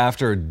before or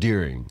after or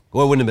during?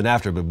 Well, it wouldn't have been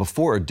after, but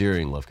before or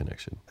during Love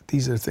Connection?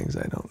 These are things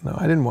I don't know.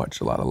 I didn't watch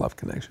a lot of Love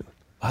Connection.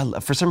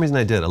 For some reason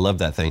I did. I love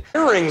that thing.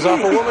 Earrings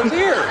off a woman's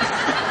ears.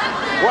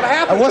 What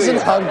happened? I wasn't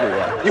to you?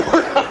 hungry. You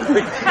weren't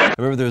hungry. I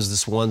remember there was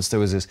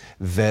this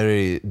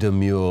very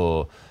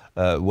demure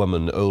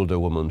older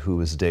woman who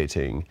was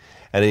dating.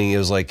 And it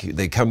was like,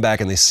 they come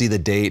back and they see the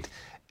date,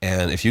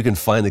 and if you can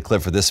find the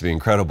clip for this, it'd be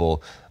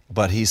incredible.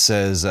 But he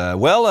says,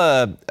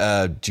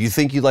 do you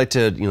think you'd like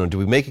to, do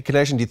we make a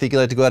connection? Do you think you'd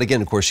like to go out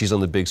again? Of course, she's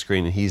on the big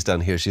screen and he's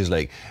down here. She's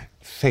like,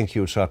 thank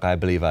you, Chuck, I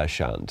believe I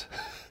shan't.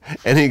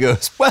 And he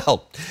goes,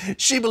 well,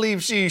 she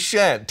believes she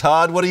shan't.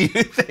 Todd, what do you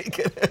think?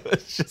 It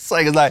was just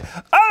like,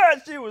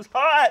 she was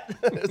hot.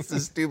 It's the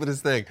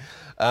stupidest thing.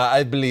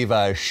 I believe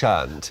I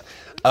shan't.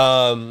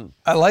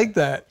 I like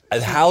that.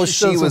 And how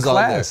she was on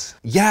there. class.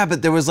 Yeah,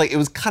 but there was it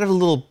was kind of a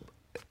little,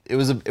 it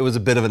was a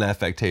bit of an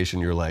affectation.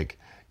 You're like,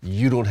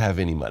 you don't have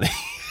any money.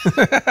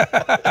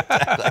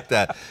 like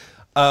that.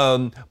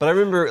 But I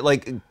remember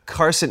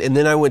Carson, and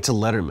then I went to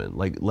Letterman.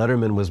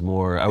 Letterman was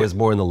more, I was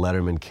more in the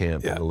Letterman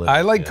camp. Yeah.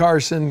 I like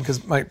Carson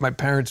because my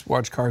parents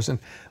watched Carson.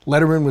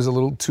 Letterman was a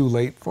little too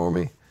late for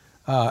me.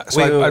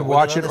 So I'd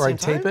watch it or I'd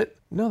tape it.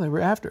 No, they were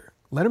after.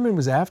 Letterman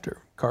was after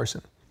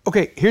Carson.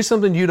 Okay, here's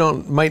something you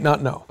might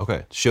not know.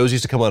 Okay, shows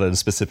used to come out at a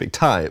specific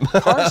time.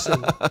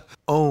 Carson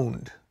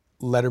owned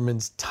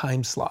Letterman's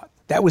time slot.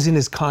 That was in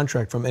his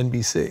contract from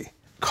NBC.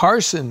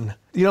 Carson,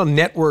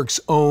 networks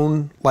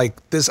own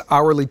this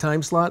hourly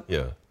time slot.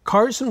 Yeah.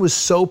 Carson was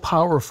so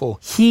powerful.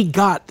 He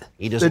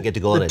doesn't get to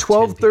go on the at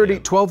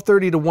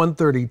 12:30 to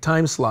 1:30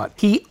 time slot.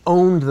 He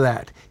owned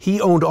that.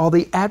 He owned all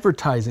the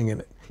advertising in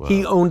it. Wow.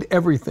 He owned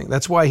everything.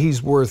 That's why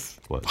he's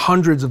worth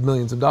hundreds of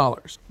millions of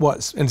dollars.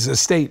 And his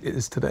estate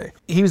is today.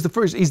 He was the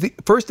first. He's the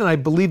first, and I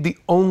believe the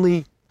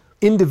only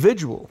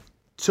individual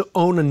to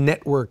own a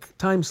network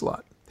time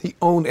slot. He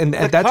owned, and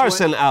that's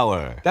Carson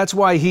Hour. That's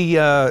why he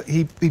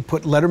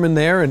put Letterman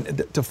there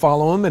and to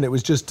follow him, and it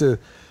was just to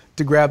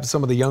grab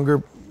some of the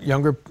younger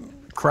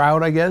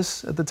crowd, I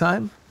guess, at the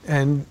time.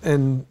 And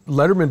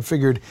Letterman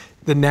figured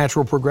the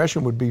natural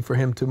progression would be for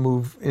him to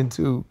move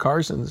into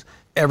Carson's.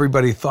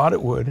 Everybody thought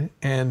it would,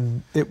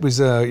 and it was.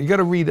 You got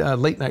to read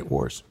Late Night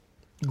Wars.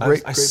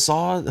 Great. I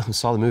saw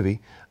the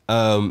movie.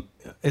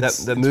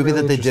 That movie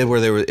really that they did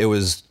where it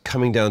was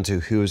coming down to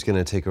who was going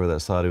to take over that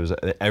slot.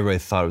 Everybody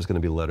thought it was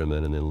going to be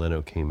Letterman, and then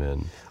Leno came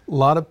in. A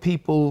lot of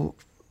people,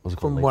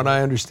 from what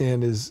I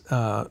understand, is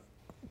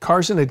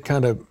Carson had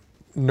kind of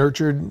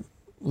nurtured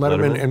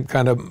Letterman and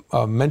kind of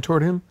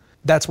mentored him.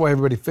 That's why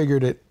everybody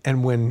figured it.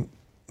 And when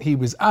he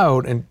was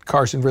out, and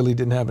Carson really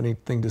didn't have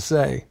anything to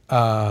say,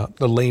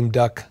 the lame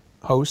duck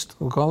host,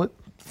 we'll call it.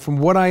 From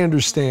what I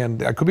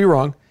understand, I could be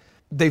wrong,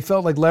 they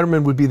felt like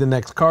Letterman would be the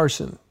next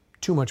Carson.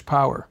 Too much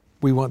power.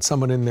 We want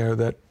someone in there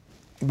that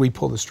we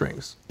pull the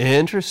strings.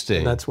 Interesting.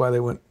 And that's why they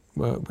went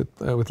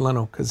with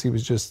Leno, because he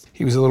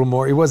was a little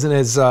more, he wasn't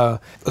as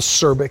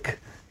acerbic,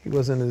 he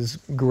wasn't as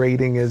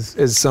grating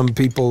as some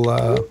people,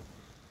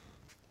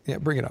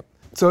 bring it up.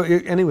 So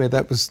anyway,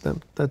 that's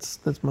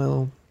my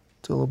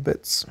little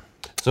bits.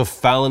 So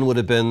Fallon would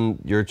have been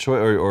your choice,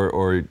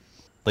 or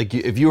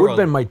if you were would have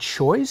been my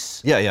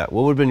choice? Yeah.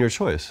 What would have been your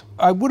choice?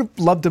 I would have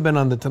loved to have been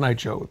on The Tonight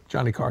Show with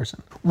Johnny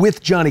Carson.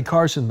 With Johnny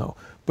Carson, though.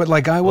 But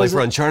I was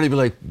like, Charlie be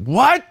like,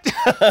 what?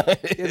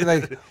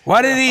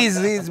 What are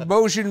these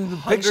motion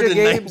picture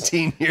games?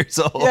 19 years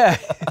old. Yeah.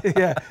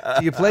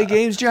 Do you play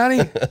games,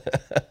 Johnny?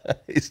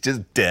 He's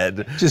just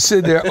dead. Just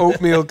sitting there,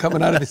 oatmeal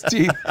coming out of his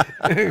teeth.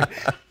 And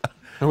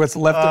what's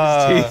left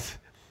of his teeth.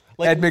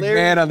 Like Ed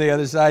McMahon on the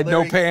other side,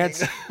 no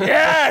pants.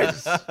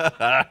 Yes!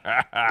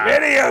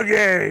 Video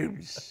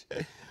games.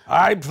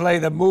 I play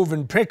the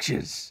moving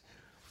pictures.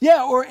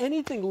 Yeah, or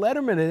anything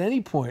Letterman at any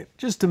point,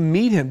 just to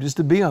meet him, just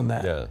to be on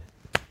that. Yeah.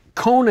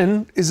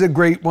 Conan is a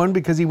great one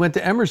because he went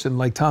to Emerson,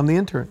 like Tom the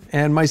Intern,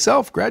 and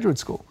myself, graduate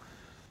school.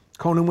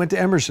 Conan went to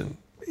Emerson.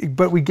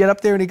 But we get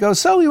up there and he goes,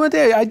 so you went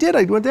there? I did.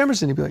 I went to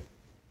Emerson. He'd be like,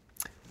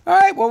 all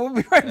right, well, we'll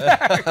be right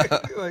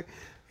back. Like,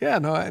 yeah,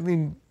 no, I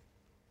mean,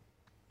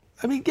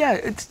 yeah,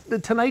 it's the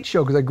Tonight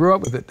Show because I grew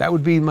up with it. That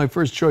would be my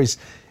first choice.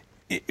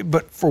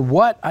 But for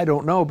what, I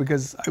don't know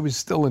because I was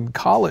still in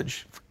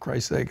college, for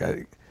Christ's sake.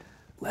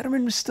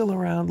 Letterman was still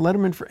around.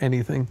 Letterman for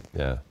anything.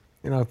 Yeah.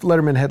 You know, if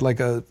Letterman had like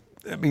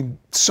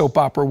soap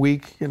opera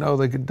week, you know,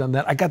 they could have done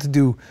that. I got to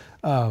do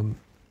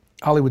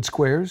Hollywood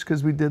Squares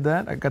because we did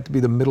that. I got to be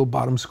the middle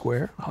bottom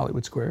square,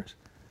 Hollywood Squares.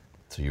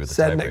 So you were the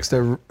sat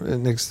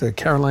next to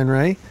Caroline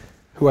Ray,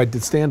 who I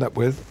did stand up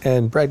with,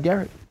 and Brad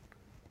Garrett.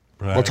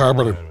 What's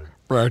happening?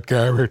 Brad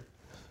Garrett.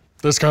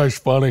 This guy's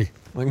funny.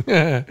 Like,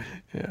 yeah.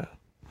 I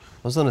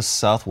was on a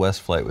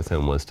Southwest flight with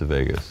him once to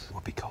Vegas.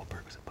 Whoopi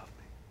Goldberg was above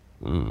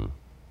me.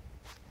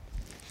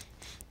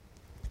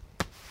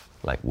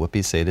 Like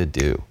Whoopi say to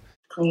do.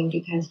 Clean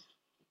because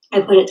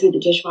I put it through the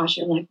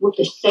dishwasher. Like, what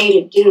to say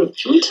to do?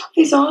 Can we top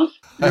these off?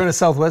 You're on a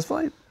Southwest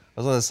flight?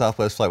 I was on a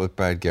Southwest flight with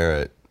Brad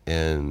Garrett,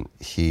 and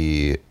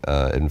he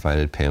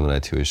invited Pam and I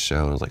to his show,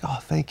 and I was like, oh,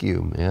 thank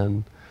you,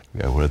 man.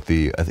 Yeah, I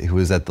think he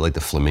was at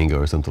the Flamingo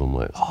or something. I'm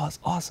like, oh, that's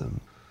awesome.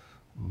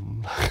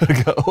 I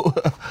gotta go.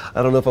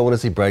 I don't know if I want to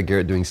see Brad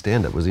Garrett doing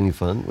stand-up. Was he any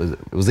fun?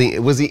 Was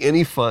he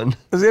any fun?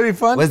 Was he any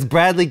fun? Was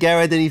Bradley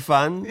Garrett any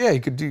fun? Yeah,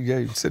 you could do. Yeah,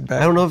 you sit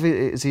back. I don't know if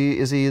is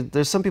he.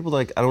 There's some people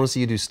like I don't want to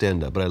see you do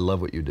stand-up, but I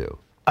love what you do.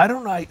 I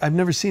don't know. I've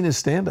never seen his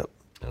stand-up.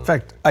 In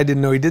fact, I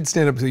didn't know he did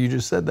stand-up until you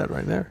just said that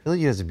right there. I feel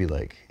like you guys would be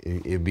like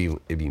it'd be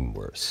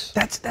worse.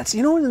 That's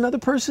you know another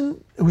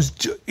person who was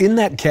in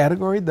that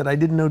category that I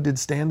didn't know did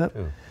stand-up.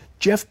 Who?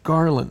 Jeff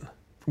Garlin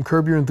from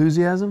Curb Your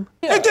Enthusiasm.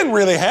 Yeah. It didn't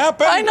really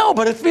happen. I know,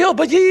 but it's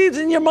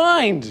in your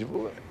mind.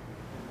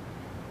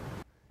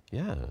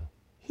 Yeah.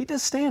 He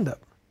does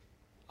stand-up.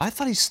 I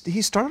thought he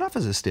started off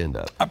as a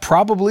stand-up.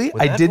 Probably.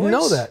 I didn't voice?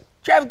 know that.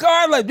 Jeff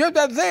Garlin, you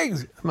done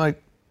things. I'm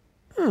like,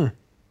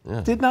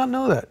 Yeah. did not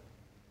know that.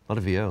 A lot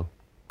of VO.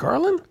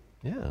 Garlin?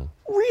 Yeah.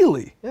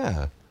 Really?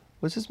 Yeah.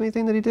 What's this main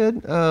thing that he did?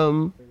 It's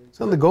on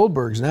the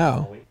Goldbergs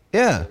now.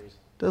 Yeah.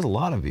 Does a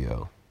lot of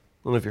VO.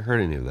 I don't know if you heard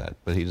any of that,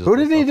 but he just. Who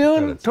did he do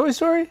in Toy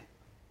Story?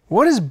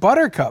 What is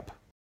Buttercup?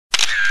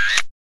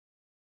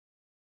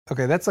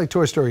 Okay, that's like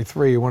Toy Story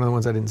 3, one of the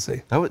ones I didn't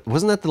see.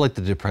 Wasn't that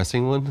the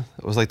depressing one?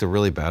 It was like the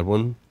really bad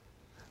one.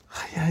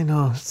 Yeah, I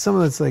know. Some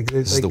of it's like...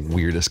 This is the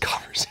weirdest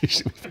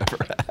conversation we've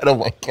ever had. Oh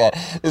my God.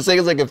 This thing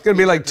is like It's going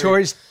to be like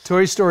Toy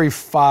Story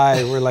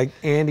 5, where like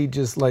Andy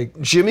just like...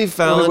 Jimmy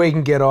Fallon... The only way he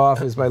can get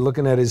off is by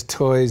looking at his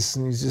toys,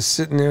 and he's just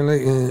sitting there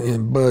like,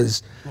 and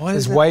Buzz. Why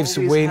his does wife's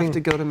always waiting. have to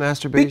go to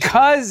masturbation?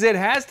 Because it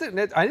has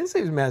to... I didn't say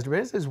it was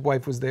masturbation. His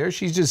wife was there.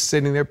 She's just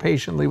sitting there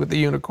patiently with the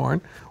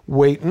unicorn,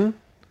 waiting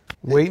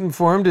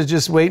for him,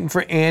 just waiting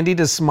for Andy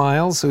to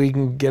smile so he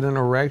can get an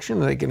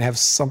erection, and they can have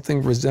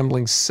something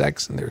resembling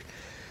sex in their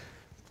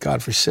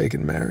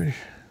godforsaken marriage.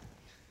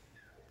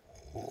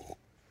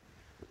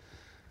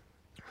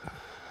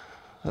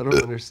 I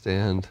don't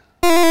understand.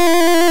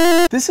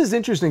 This is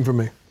interesting for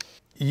me.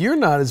 You're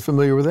not as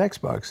familiar with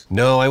Xbox.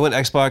 No, I went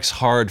Xbox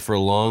hard for a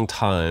long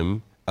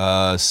time,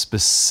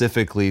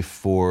 specifically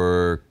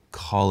for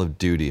Call of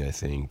Duty, I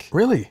think.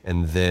 Really?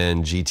 And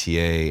then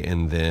GTA,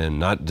 and then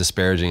not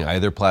disparaging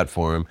either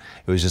platform.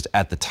 It was just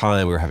at the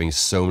time we were having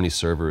so many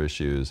server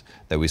issues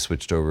that we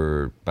switched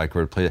over back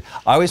over to PlayStation.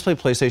 I always played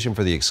PlayStation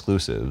for the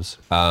exclusives.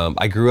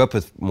 I grew up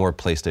with more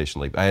PlayStation.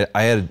 Like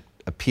I had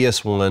a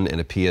PS1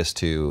 and a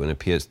PS2 and a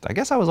PS. I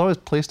guess I was always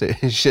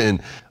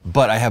PlayStation,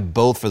 but I have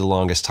both for the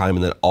longest time,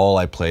 and then all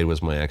I played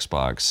was my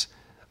Xbox.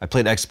 I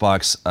played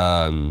Xbox.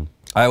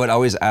 I would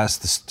always ask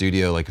the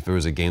studio, like if there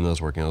was a game that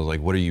was working, I was like,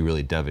 what are you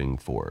really deving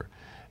for?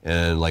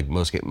 And like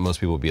most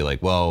people would be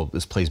like, well,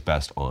 this plays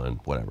best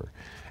on whatever.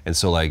 And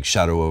so like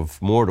Shadow of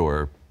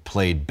Mordor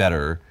played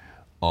better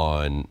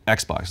on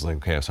Xbox. I was like,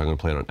 okay, so I'm gonna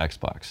play it on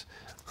Xbox.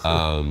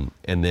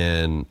 And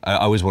then I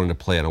always wanted to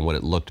play it on what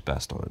it looked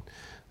best on.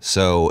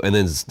 So, and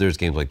then there's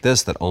games like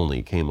this that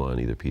only came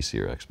on either PC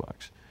or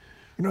Xbox.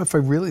 You know, if I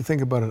really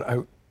think about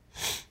it,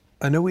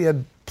 I know we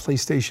had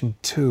PlayStation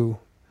 2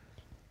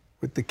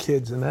 with the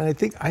kids, and I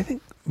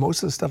think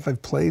most of the stuff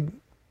I've played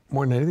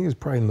more than anything is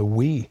probably in the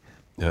Wii.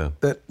 Yeah.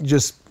 That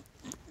just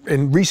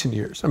in recent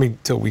years. I mean,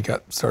 till we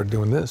got started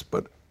doing this,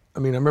 but I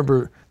mean, I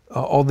remember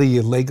all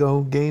the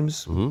Lego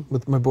games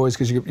with my boys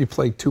because you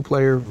play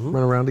two-player,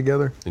 run around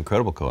together.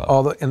 Incredible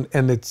co-op. And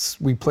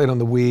we played on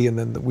the Wii, and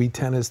then the Wii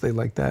Tennis, they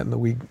liked that, and the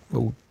Wii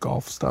little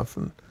golf stuff,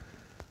 and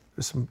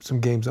there's some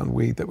games on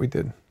Wii that we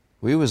did.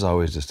 Wii was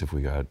always just if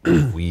we got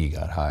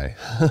high,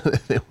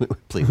 then we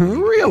would play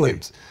Wii Really?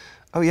 games.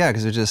 Oh yeah,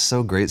 because they're just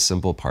so great,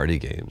 simple party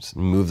games.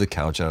 Move the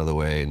couch out of the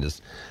way and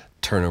just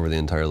turn over the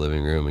entire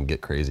living room and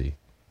get crazy.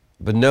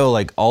 But no,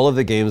 like all of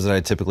the games that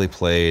I typically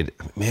played,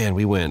 man,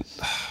 we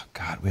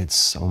had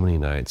so many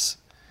nights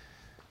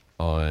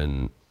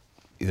on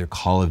either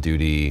Call of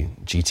Duty,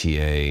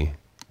 GTA,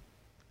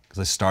 because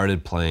I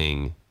started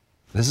playing,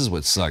 this is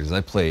what sucks, is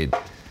I played...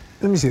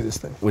 Let me see this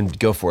thing.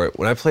 Go for it.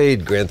 When I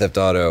played Grand Theft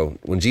Auto,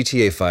 when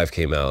GTA 5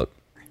 came out,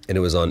 and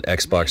it was on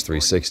Xbox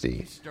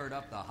 360,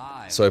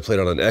 so I played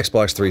it on an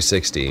Xbox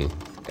 360,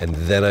 and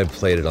then I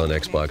played it on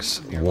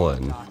Xbox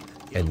One,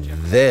 and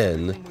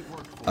then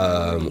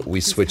we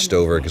switched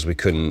over because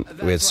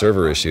we had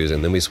server issues,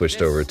 and then we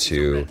switched over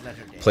to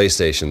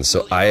PlayStation.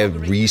 So I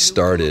have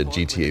restarted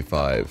GTA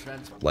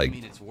 5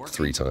 like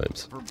 3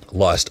 times.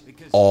 Lost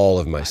all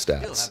of my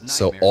stats.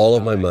 So all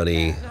of my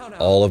money,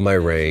 all of my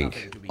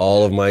rank,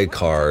 all of my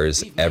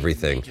cars,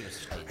 everything.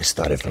 I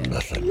started from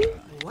nothing.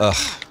 Ugh,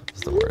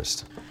 it's the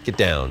worst. Get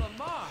down.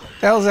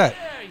 The hell's that?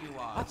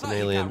 That's an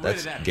alien.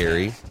 That's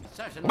Gary.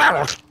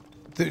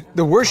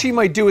 The worst you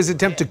might do is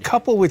attempt to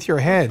couple with your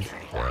head.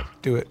 Yeah.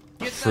 Do it.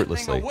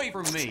 Fruitlessly.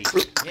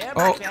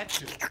 Oh,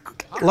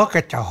 look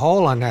at the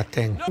hole on that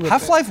thing.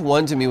 Half-Life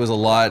 1 to me was a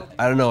lot,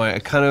 I don't know, I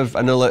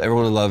know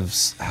everyone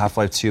loves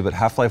Half-Life 2, but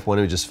Half-Life 1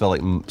 it just felt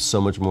like so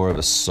much more of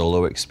a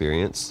solo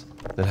experience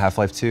than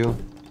Half-Life 2.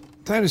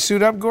 Time to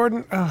suit up,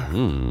 Gordon?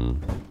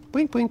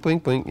 Blink, blink,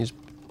 blink, blink. You just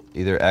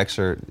either X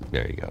or,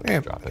 there you go. Yeah,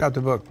 drop it. got the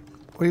book.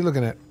 What are you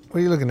looking at? What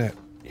are you looking at?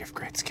 You have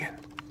great skin.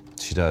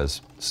 She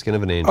does. Skin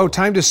of an angel. Oh,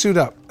 time to suit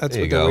up. That's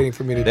there what they're waiting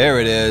for me to do.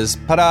 There it is.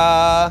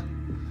 Ta-da!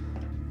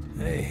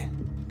 Hey,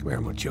 come here,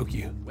 I'm gonna choke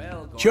you.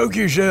 Choke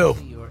yourself.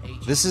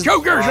 This is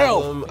choke the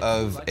yourself. problem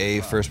of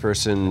a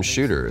first-person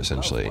shooter,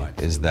 essentially,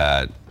 is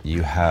that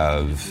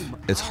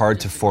it's hard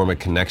to form a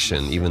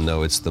connection, even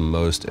though it's the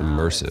most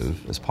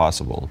immersive as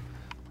possible,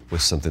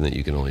 with something that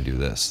you can only do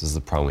this. This is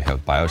the problem we have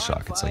with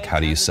BioShock. It's like,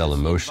 how do you sell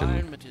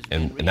emotion?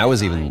 And that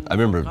was even, I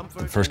remember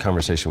the first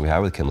conversation we had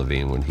with Ken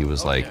Levine when he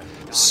was like,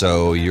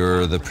 so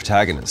you're the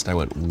protagonist. I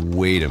went,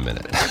 wait a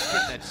minute.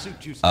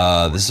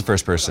 This is a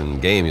first-person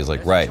game. He was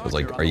like, right. I was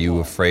like, are you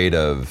afraid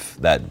of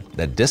that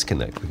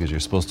disconnect because you're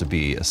supposed to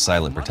be a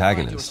silent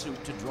protagonist?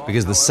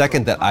 Because the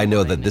second that I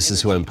know that this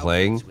is who I'm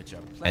playing,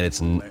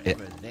 and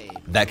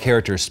that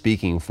character is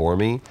speaking for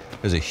me,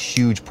 there's a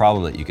huge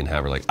problem that you can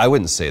have. Or like, I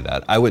wouldn't say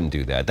that. I wouldn't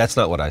do that. That's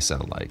not what I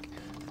sound like.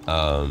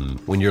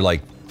 When you're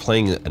like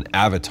playing an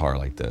avatar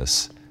like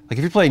this, like if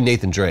you're playing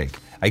Nathan Drake,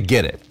 I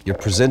get it. You're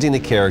presenting the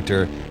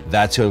character,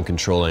 that's who I'm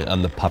controlling,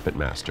 I'm the puppet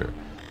master.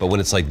 But when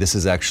it's like, this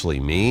is actually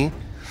me,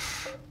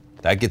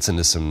 that gets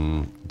into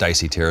some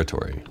dicey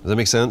territory. Does that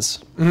make sense?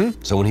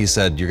 Mm-hmm. So when he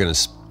said, you're gonna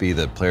be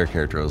the player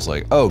character, I was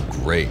like, oh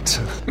great.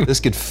 This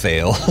could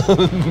fail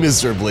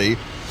miserably.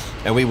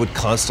 And we would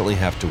constantly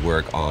have to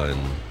work on,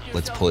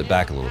 let's pull it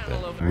back a little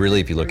bit. Really,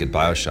 if you look at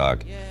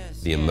BioShock,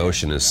 the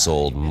emotion is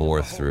sold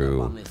more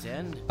through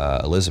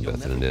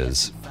Elizabeth than it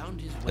is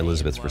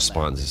Elizabeth's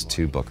responses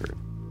to Booker.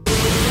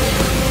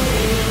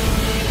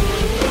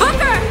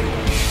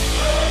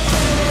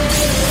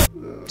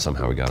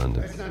 Somehow we got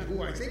into it.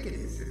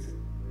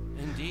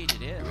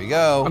 Here we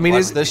go. I mean,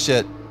 watch this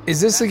shit.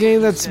 Is this a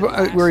game that's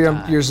where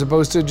you're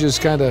supposed to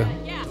just kind of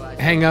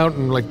hang out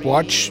and like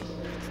watch?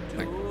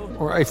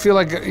 Or I feel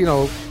like, you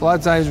know, a lot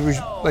of times we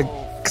like,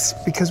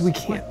 because we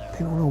can't, they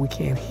don't know we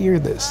can't hear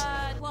this.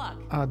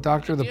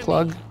 Doctor the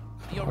plug?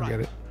 I'll get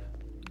it.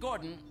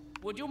 Gordon,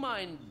 would you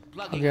mind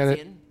I'll plugging get us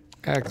it. in?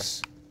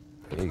 X.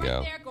 There you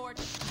go.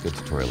 Good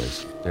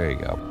tutorials. There you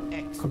go.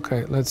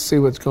 Okay, let's see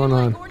what's going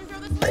on.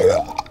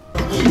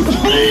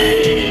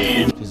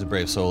 She's a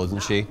brave soul,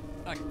 isn't she?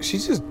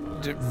 She's just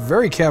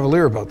very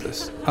cavalier about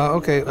this.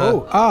 Okay. We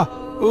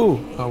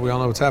all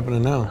know what's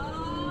happening now.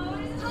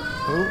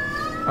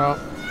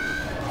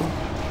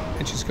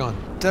 And she's gone.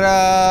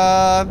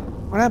 Ta-da!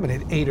 What happened?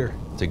 It ate her.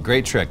 It's a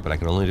great trick, but I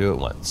can only do it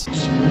once.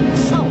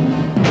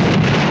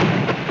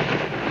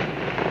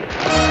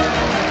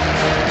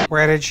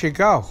 Where did she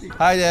go?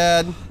 Hi,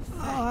 Dad. Oh,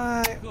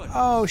 hi.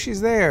 Oh,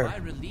 she's there.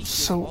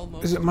 So,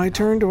 is it my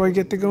turn? Do I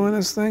get to go in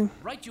this thing?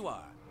 Right you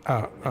are.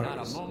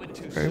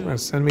 Okay, well,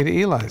 send me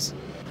to Eli's.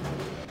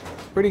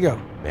 Where'd he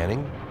go?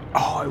 Manning?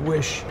 Oh, I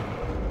wish.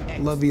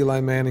 Love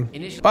Eli Manning.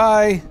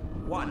 Bye.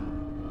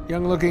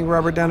 Young-looking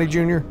Robert Downey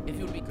Jr.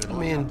 I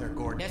mean,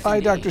 bye,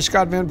 Dr.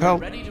 Scott Van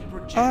Pelt.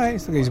 Bye.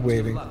 Look, he's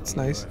waving. It's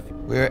nice.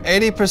 We're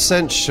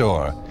 80%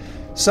 sure.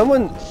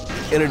 Someone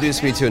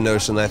introduced me to a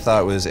notion that I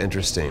thought was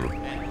interesting.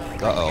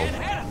 Uh-oh.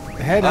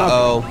 Head up.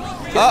 Uh-oh.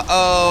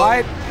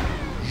 Uh-oh.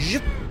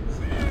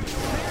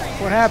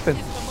 What happened?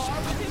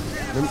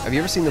 Have you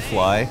ever seen The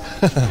Fly?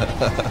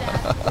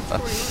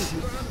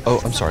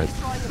 Oh, I'm sorry.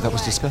 That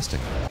was disgusting.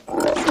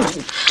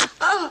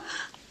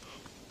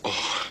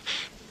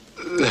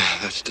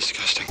 That's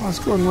disgusting. What's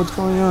going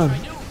on?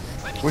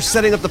 We're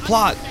setting up the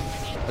plot.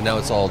 But now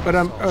it's all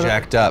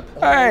jacked up.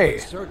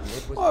 Hey!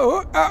 Who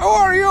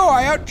are you?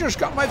 I just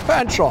got my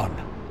pants on.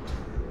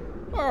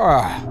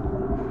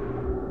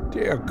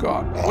 Dear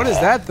God. What is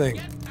that thing?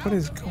 What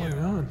is going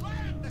on?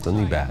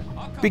 Something bad.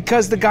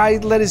 Because the guy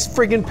let his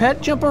friggin'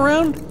 pet jump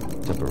around?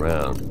 Jump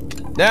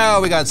around.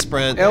 Now we got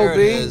Sprint. LB? There it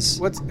is.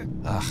 What's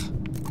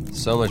Ugh,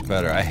 so much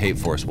better. I hate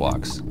forced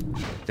walks.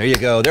 There you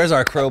go. There's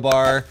our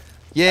crowbar.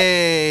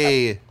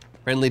 Yay!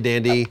 Friendly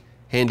dandy,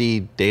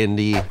 handy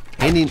dandy,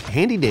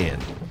 handy Dan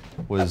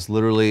was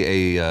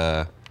literally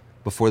a.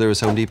 Before there was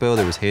Home Depot,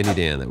 there was Handy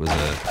Dan. That was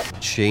a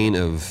chain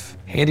of.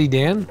 Handy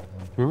Dan?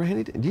 Remember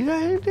Handy Dan? Do you know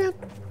Handy Dan?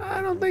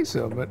 I don't think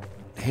so, but.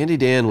 Handy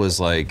Dan was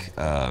like,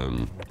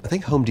 I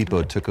think Home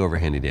Depot took over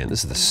Handy Dan.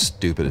 This is the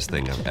stupidest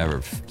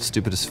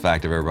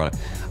fact I've ever brought up.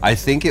 I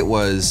think it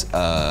was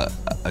a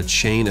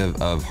chain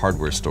of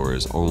hardware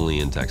stores only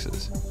in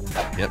Texas.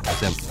 Yep, that's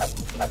them.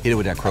 Hit it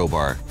with that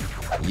crowbar.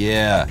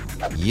 Yeah.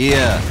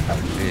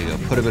 There you go.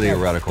 Put him in your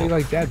reticle. You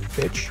like that,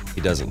 bitch?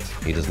 He doesn't.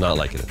 He does not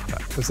like it, in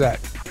fact. What's that?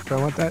 Do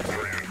I want that?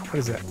 What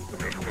is that?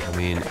 I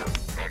mean,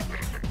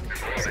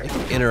 I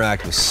can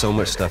interact with so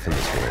much stuff in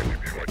this room.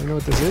 You know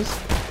what this is?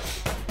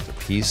 It's a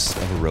piece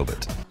of a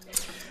robot.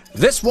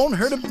 This won't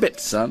hurt a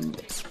bit, son.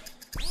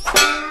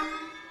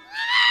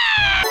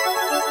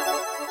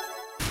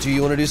 Do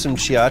you want to do some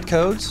Chiat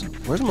codes?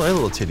 Where's my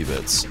little titty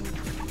bits?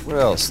 Where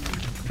else? I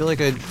feel like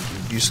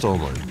you stole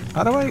mine.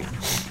 How do I?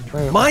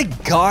 My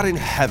God in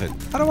heaven.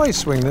 How do I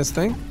swing this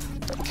thing?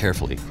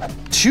 Carefully.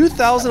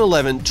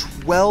 2011,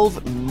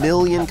 12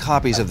 million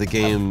copies of the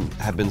game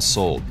have been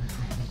sold.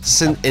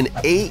 In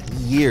 8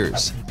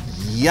 years.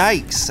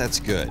 Yikes, that's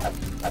good.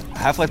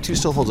 Half-Life 2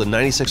 still holds a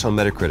 96 on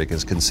Metacritic and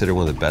is considered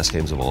one of the best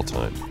games of all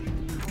time.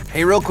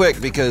 Hey, real quick,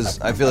 because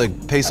I feel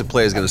like pace of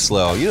play is going to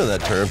slow. You know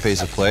that term,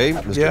 pace of play,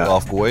 Mr.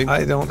 Golf Boy.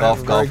 I don't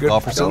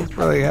Golferson.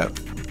 Really have.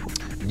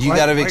 You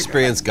got to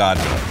experience God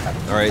mode.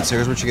 All right, so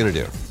here's what you're going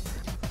to do.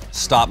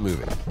 Stop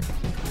moving.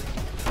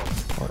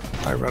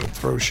 I rather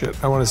throw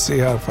shit. I want to see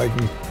how if I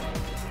can.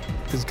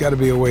 There's got to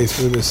be a way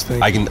through this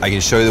thing. I can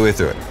show you the way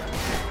through it.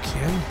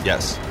 Can?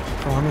 Yes.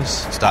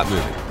 Promise. Stop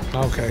moving.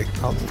 Okay,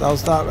 I'll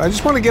stop. I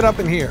just want to get up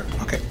in here.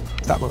 Okay,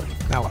 stop moving.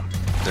 Now what?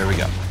 There we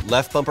go.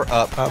 Left bumper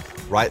up. Up.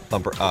 Right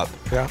bumper up.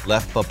 Yeah.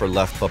 Left bumper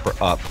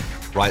up.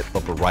 Right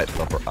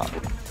bumper up.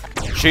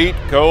 Cheat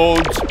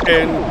codes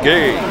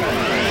engaged.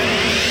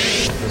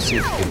 Let's see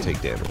if you can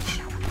take damage.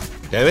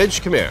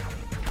 Damage, come here.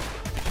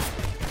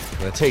 I'm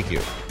gonna take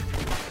you.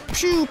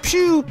 Pew,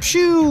 pew,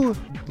 pew.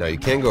 Now you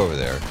can't go over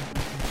there.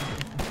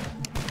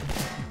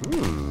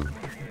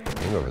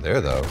 Can't go over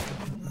there though.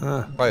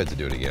 Probably have to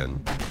do it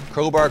again.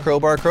 Crowbar.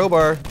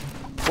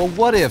 Well,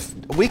 what if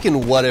we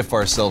can what if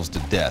ourselves to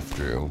death,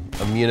 Drew?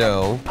 You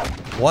know,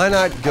 why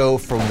not go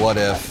from what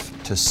if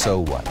to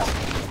so what?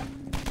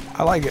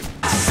 I like it.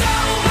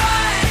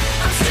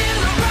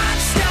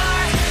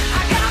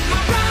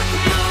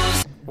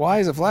 Why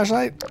is a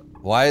flashlight?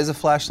 Why is a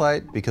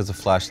flashlight? Because a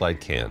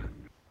flashlight can.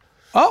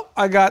 Oh,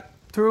 I got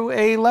through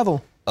a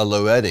level. A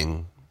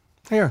loading.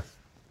 Here,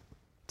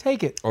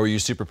 take it. Or are you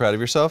super proud of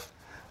yourself?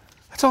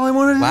 That's all I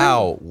wanted to do.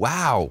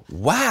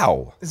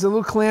 Wow. It's a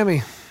little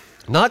clammy.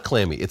 Not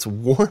clammy, it's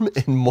warm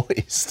and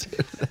moist.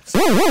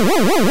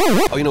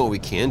 Oh, you know what we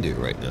can do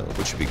right now,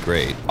 which would be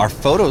great. Our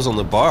photos on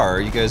the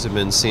bar, you guys have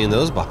been seeing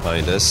those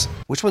behind us.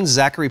 Which one's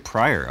Zachary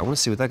Pryor? I want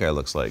to see what that guy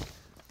looks like.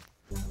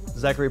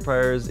 Zachary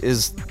Pryor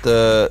is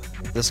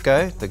this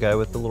guy, the guy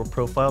with the little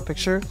profile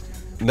picture.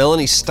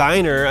 Melanie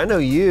Steiner, I know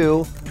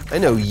you,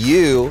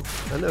 Melanie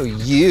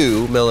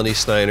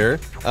Steiner.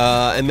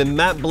 And then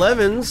Matt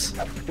Blevins,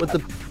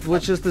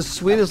 which is the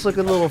sweetest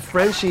looking little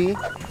Frenchie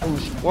from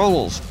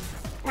Squirrels.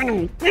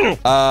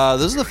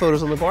 Those are the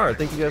photos on the bar.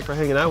 Thank you guys for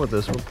hanging out with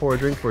us. We'll pour a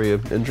drink for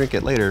you and drink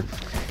it later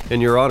in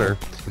your honor.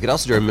 We could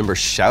also do our member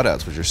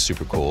shout-outs, which are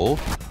super cool.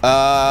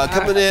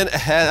 Coming in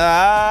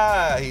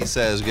ahead, he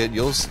says,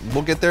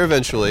 we'll get there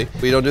eventually.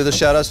 We don't do the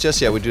shout-outs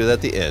just yet. We do that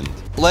at the end.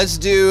 Let's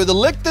do the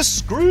Lick the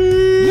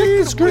Screen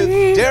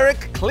with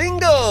Derek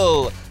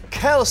Klingel,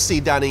 Kelsey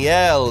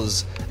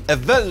Daniels,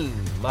 Evan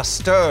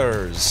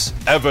Masters.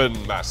 That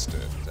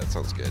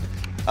sounds good.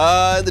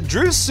 The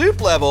Drew Soup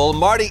level,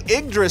 Marty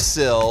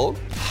Yggdrasil,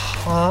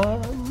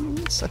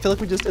 Hans. I feel like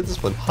we just did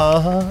this one.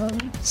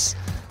 Hans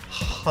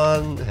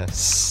Kruger.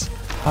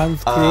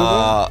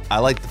 I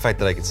like the fact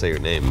that I can say your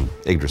name,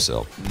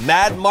 Yggdrasil.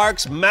 Mad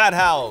Mark's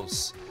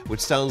Madhouse, which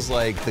sounds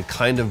like the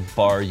kind of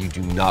bar you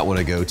do not want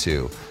to go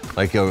to.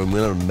 Like a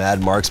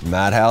Mad Mark's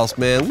Madhouse,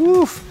 man.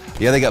 Woof.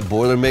 Yeah, they got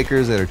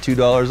Boilermakers that are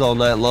 $2 all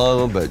night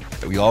long, but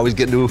we always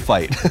get into a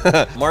fight.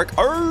 Mark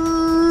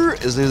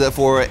is that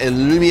for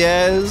and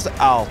Lumiere's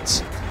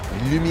Out.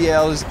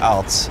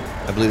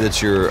 I believe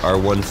that's our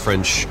one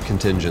French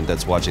contingent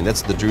that's watching.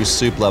 That's the Drew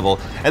Soup level.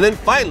 And then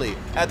finally,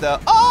 at the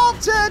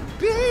Altered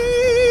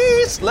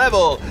Beast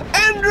level,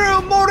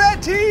 Andrew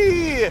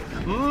Moretti,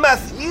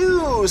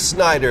 Matthew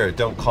Snyder.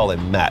 Don't call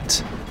him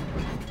Matt.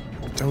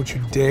 Don't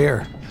you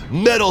dare.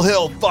 Metal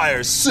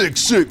Hellfire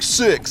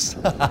 666.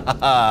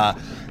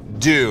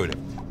 Dude,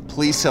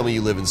 please tell me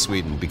you live in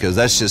Sweden, because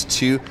that's just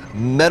two.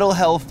 Metal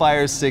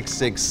Hellfire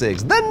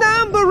 666. The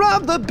number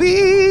of the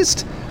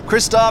beast.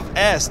 Christoph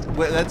Est.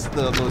 Wait, that's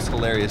the most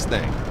hilarious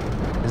thing.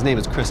 His name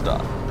is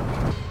Christoph.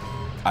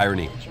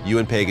 Irony. You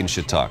and Pagan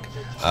should talk.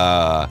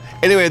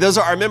 Anyway, those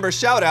are our member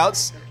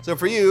shout-outs. So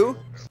for you...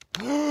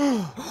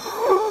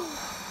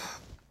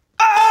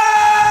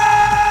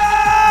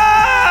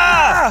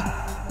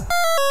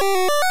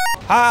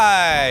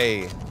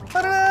 Hi.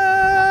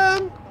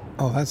 Ta-da!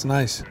 Oh, that's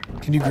nice.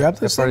 Can you grab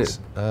those things?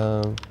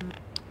 I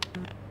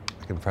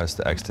can press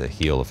the X to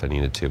heal if I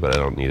needed to, but I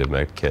don't need a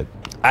med kit.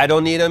 I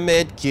don't need a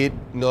med kit.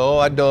 No,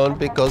 I don't,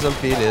 because I'm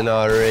feeling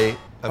alright.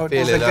 I'm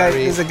feeling alright.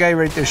 There's a guy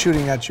right there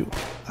shooting at you.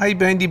 Hide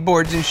behind the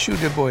boards and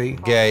shoot the boy.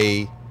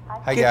 Gay.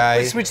 Hi,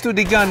 guy. Switch to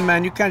the gun,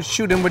 man. You can't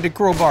shoot him with the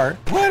crowbar.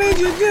 What did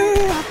you do?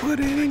 I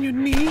put it in your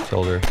knee.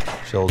 Shoulder,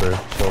 shoulder,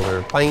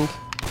 shoulder. Poink.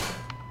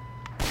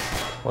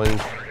 Poink.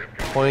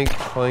 Poink,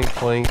 poink,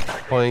 poink,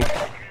 poink.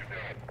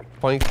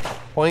 Poink,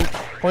 poink,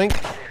 poink,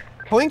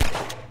 poink.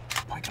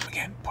 Poink him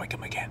again. Poink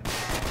him again.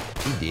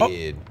 He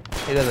did.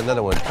 He does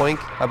another one. Poink.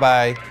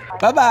 Bye-bye.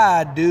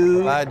 Bye-bye,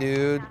 dude. Bye,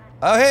 dude.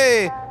 Oh,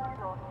 hey.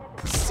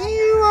 See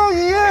you on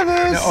the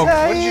other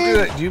side. What did you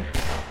do? Did you...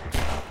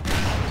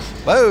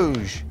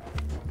 Booge.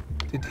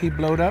 Did he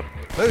blow it up?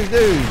 Booge,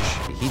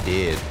 dooge. He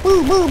did.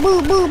 Boo, boo,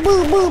 boo, boo,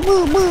 boo, boo,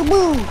 boo, boo,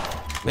 boo.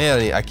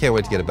 Man, I can't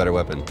wait to get a better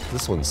weapon.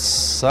 This one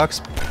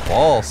sucks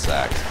ball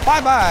sacks.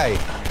 Bye-bye.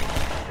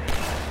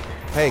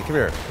 Hey, come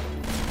here.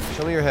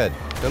 Show me your head.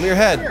 Show me your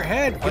head. Your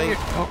head.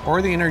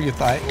 Or the inner of your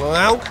thigh.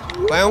 Wow,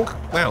 wow,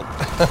 wow.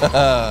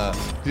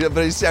 Yeah,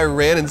 but you see, I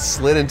ran and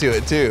slid into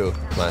it too.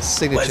 My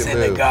signature What's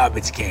move. in the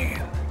garbage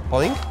can?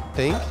 Boink,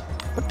 ding,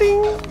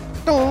 ding,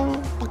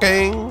 dong,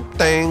 ding,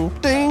 ding,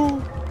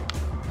 ding.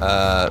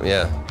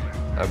 Yeah.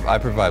 I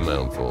provide my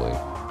own fooling.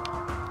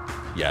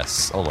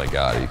 Yes. Oh my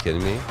God, are you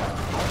kidding me?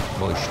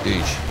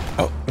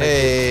 Oh,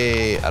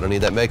 hey, I don't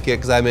need that med kit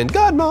because I'm in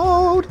God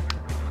mode.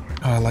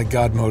 Oh, I like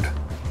God mode.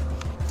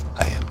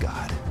 I am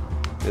God.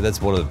 Yeah,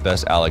 that's one of the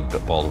best Alec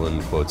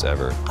Baldwin quotes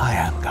ever. I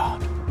am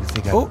God. You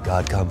think I have a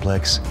God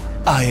complex?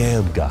 I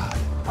am God.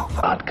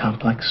 God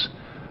complex?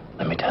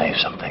 Let me tell you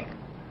something.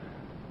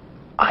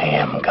 I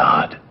am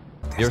God.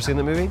 You ever seen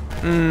the movie?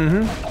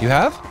 Mm-hmm. You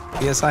have?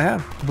 Yes, I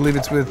have. I believe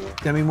it's with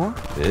Demi Moore.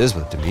 It is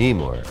with Demi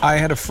Moore. I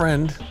had a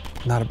friend,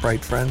 not a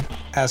bright friend,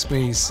 asked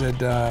me, he said,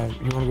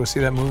 you want to go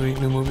see that movie,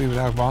 new movie with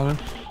Alec Baldwin?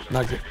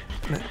 Not good.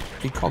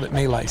 He called it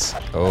Maylice.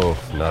 Oh,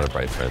 not a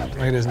bright friend.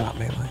 It is not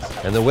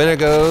Maylice. And the winner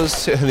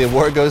goes to, the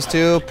award goes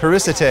to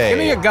Paricite. Give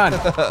me a gun.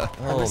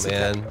 Oh,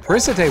 man.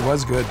 Paricite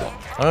was good, though.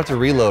 I don't have to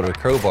reload with a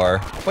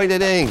crowbar. Wait,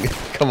 ding.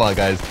 Come on,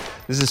 guys.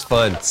 This is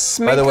fun.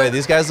 By the way,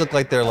 these guys look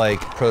like they're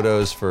like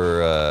protos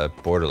for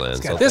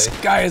Borderlands. This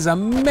guy is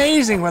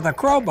amazing with a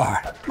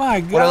crowbar. My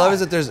God. What I love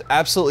is that there's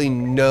absolutely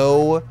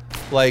no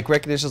like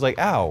recognition. It's like,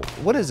 ow,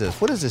 what is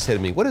this? What is this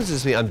hitting me? What does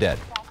this mean? I'm dead.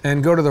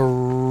 And go to the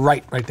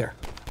right there.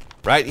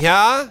 Right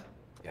here?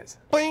 Yes.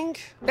 Boink.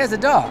 There's a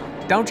door.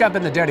 Don't jump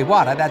in the dirty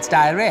water. That's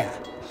diarrhea.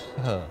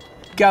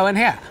 Go in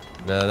here.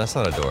 No, that's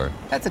not a door.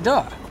 That's a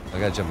door. I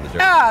gotta jump in the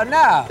dirt. Oh,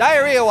 no.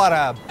 Diarrhea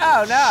water.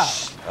 Oh, no.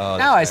 Oh,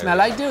 now I smell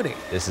like duty.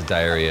 This is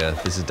diarrhea.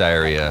 This is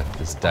diarrhea.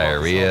 This is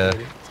diarrhea.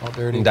 It's all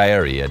dirty.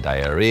 Diarrhea.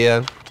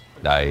 Diarrhea.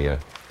 Diarrhea.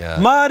 Yeah.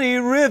 Muddy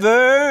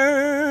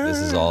River.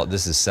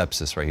 This is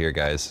sepsis right here,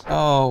 guys.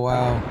 Oh,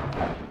 wow.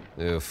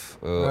 Oof.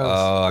 Ooh.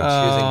 Oh, I'm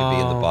choosing to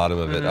be in the bottom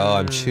of it. Oh,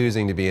 I'm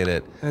choosing to be in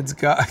it. It's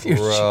got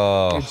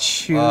you're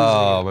choosing.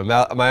 Oh,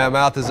 my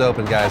mouth is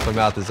open, guys. My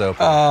mouth is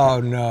open. Oh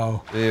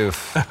no.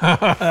 Oof.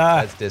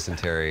 That's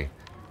dysentery.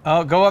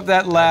 Oh, go up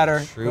that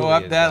ladder. Truly Go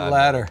up that God.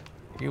 ladder.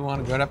 You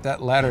want to go up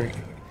that ladder.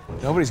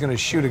 Nobody's going to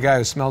shoot a guy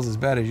who smells as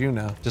bad as you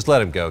know. Just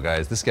let him go,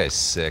 guys. This guy's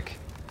sick.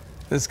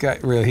 This guy,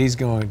 really, he's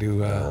going to, you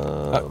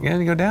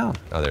go down.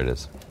 Oh, there it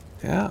is.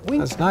 Yeah,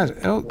 that's nice.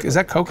 Oh, is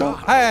that Coco?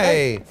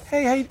 Hey.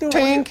 Hey, how you doing?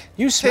 Tink.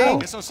 You smell.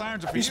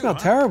 Tink. You smell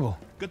terrible.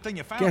 Good thing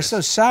you found Yeah, so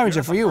sirens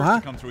are for you,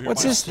 huh?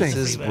 What's this thing?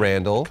 This is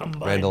Randall.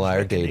 Randall and I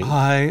are dating.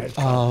 Hi,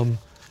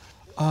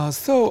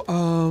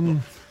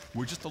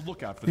 We're just a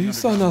lookout for the you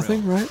saw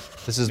nothing, right?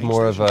 This is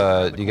more of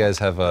a, you guys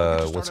have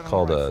a, what's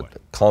called a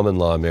common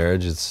law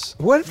marriage. It's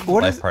what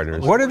life is,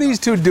 partners. What are these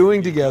two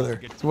doing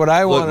together? It's what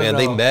I want to know. Look,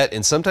 man, they met,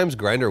 and sometimes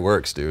Grindr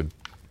works, dude.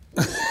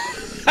 Is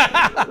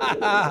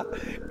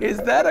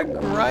that a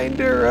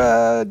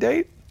Grindr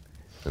date?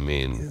 I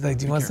mean, He's like,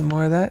 do you want some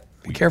more of that?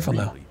 Be careful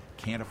now.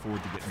 Can't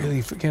afford to get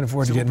Really can't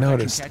afford to get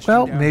noticed.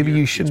 Well, maybe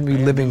you shouldn't be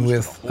living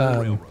with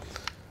him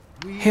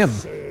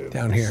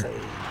down here.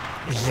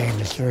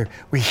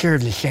 We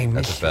serve the same.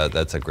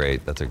 That's a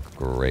great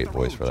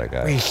voice for that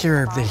guy. We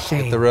serve the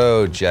same. Hit the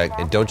road, Jack,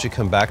 and don't you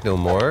come back no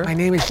more. My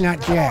name is not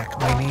Jack.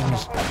 My name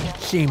is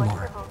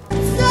Seymour.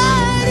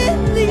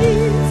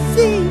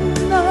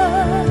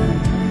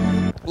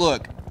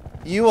 Look,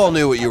 you all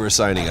knew what you were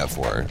signing up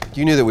for.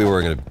 You knew that we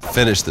were going to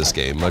finish this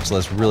game, much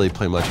less really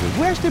play much of it.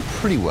 We actually did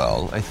pretty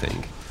well, I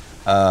think.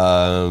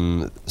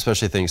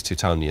 Especially thanks to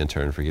Tom the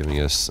Intern for giving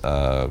us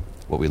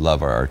what we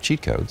love, our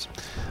cheat codes.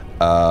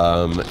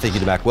 Thank you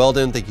to Mac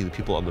Weldon. Thank you to the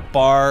people on the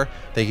bar.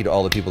 Thank you to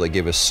all the people that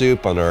gave us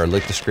soup on our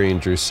Lick the Screen,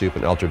 Drew Soup,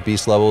 and Altered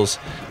Beast levels.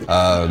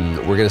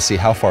 We're going to see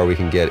how far we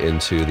can get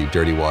into the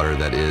dirty water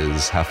that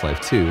is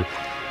Half-Life 2.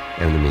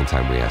 And in the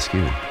meantime, we ask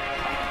you,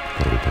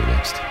 what do we play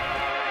next?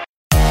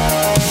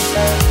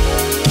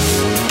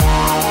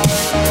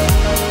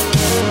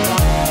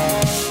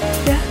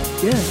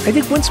 Yeah. I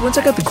think once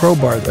I got the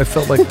crowbar, I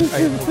felt like I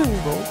had more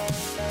control.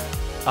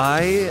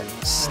 I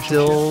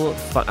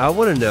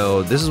want to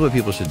know, this is what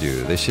people should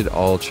do. They should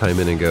all chime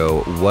in and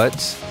go,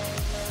 what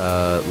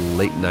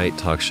late night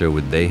talk show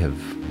would they have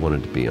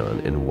wanted to be on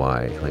and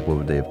why? Like, what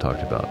would they have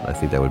talked about? I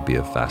think that would be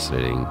a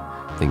fascinating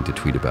thing to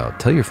tweet about.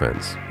 Tell your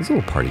friends. It's a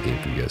little party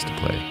game for you guys to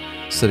play.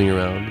 Sitting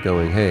around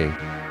going, hey,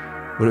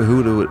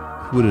 who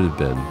would it have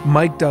been?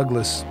 Mike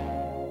Douglas.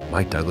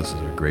 Mike Douglas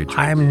is a great choice.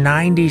 I'm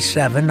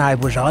 97. I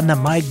was on the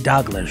Mike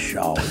Douglas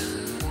show.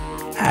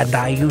 And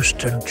I used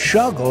to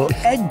juggle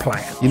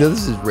eggplants. You know,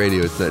 this is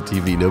radio, it's not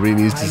TV. Nobody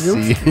needs to see. I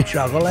used to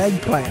juggle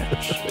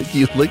eggplants.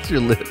 You licked your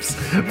lips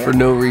for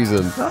no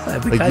reason.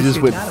 Like you just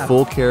went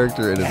full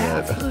character into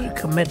that. Absolutely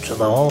commit to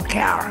the whole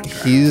character.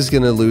 He's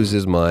going to lose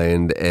his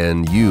mind,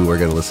 and you are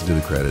going to listen to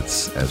the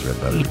credits as read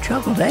by the He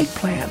juggled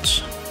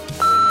eggplants.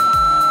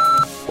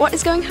 What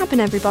is going to happen,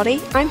 everybody?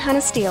 I'm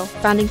Hannah Steele,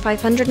 founding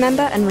 500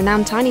 member and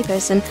renowned tiny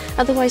person,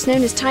 otherwise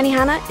known as Tiny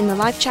Hannah in the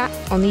live chat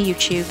on the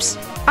YouTubes.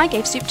 I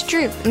gave soup to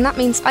Drew, and that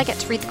means I get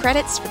to read the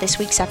credits for this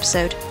week's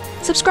episode.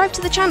 Subscribe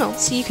to the channel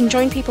so you can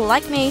join people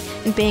like me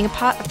in being a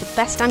part of the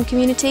best damn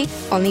community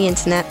on the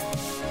internet.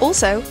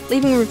 Also,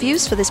 leaving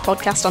reviews for this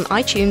podcast on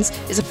iTunes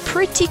is a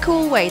pretty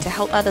cool way to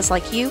help others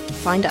like you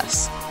find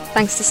us.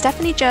 Thanks to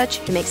Stephanie Judge,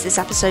 who makes this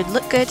episode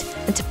look good,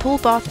 and to Paul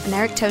Both and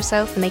Eric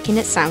Toso for making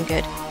it sound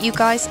good. You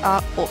guys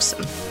are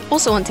awesome.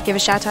 Also want to give a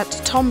shout out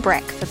to Tom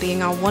Breck for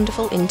being our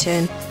wonderful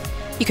intern.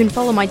 You can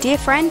follow my dear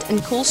friend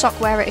and cool sock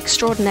wearer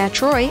extraordinaire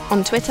Troy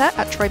on Twitter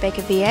at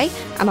TroyBakerVA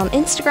and on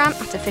Instagram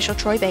at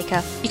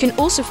OfficialTroyBaker. You can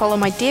also follow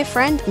my dear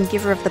friend and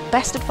giver of the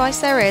best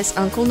advice there is,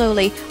 Uncle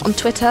Noli, on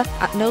Twitter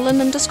at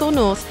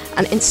Nolan_North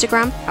and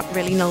Instagram at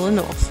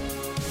ReallyNolanNorth.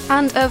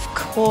 And of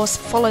course,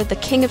 follow the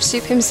king of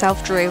soup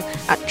himself, Drew,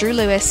 at Drew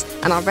Lewis,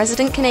 and our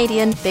resident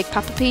Canadian, Big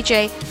Papa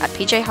PJ, at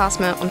PJ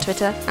Harsmer on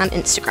Twitter and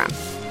Instagram.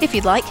 If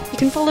you'd like, you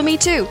can follow me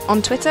too,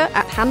 on Twitter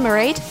at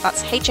HanMaread,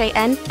 that's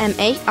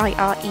HANMAIREAD,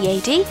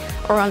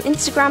 or on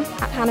Instagram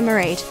at Hannah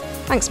Marade.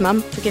 Thanks,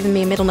 Mum, for giving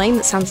me a middle name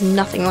that sounds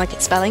nothing like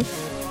its spelling.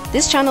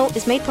 This channel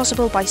is made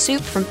possible by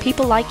soup from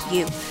people like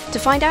you. To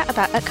find out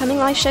about upcoming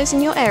live shows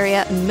in your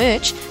area and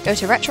merch, go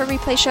to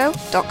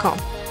RetroReplayShow.com.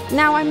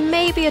 Now, I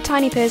may be a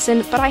tiny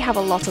person, but I have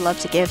a lot of love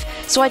to give,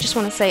 so I just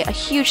want to say a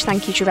huge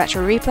thank you to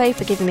Retro Replay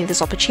for giving me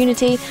this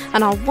opportunity,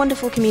 and our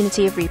wonderful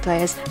community of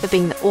replayers for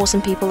being the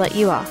awesome people that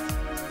you are.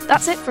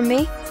 That's it from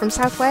me, from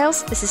South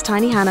Wales. This is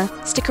Tiny Hannah.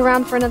 Stick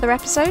around for another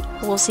episode,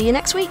 or we'll see you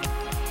next week.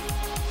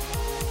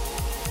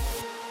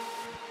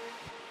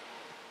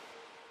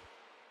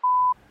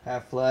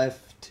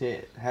 Half-Life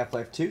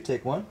 2,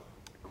 take one.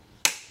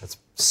 That's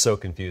so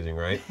confusing,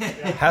 right?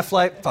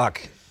 Half-Life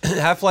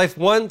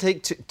 1,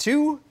 take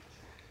two.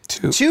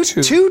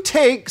 Two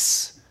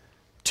takes,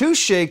 2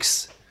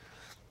 shakes,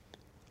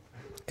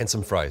 and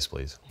some fries,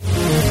 please.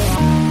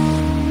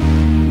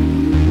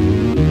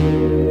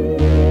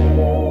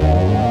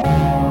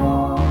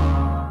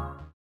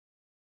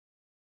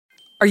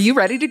 Are you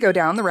ready to go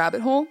down the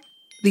rabbit hole?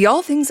 The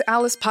All Things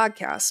Alice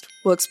podcast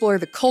will explore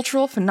the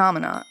cultural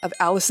phenomena of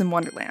Alice in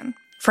Wonderland.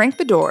 Frank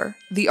Bedore,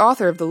 the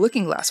author of the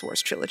Looking Glass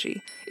Wars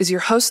trilogy, is your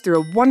host through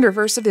a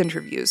wonderverse of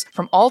interviews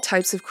from all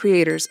types of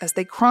creators as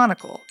they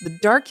chronicle the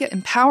dark yet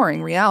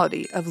empowering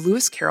reality of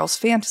Lewis Carroll's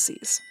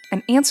fantasies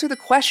and answer the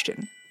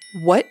question,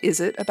 what is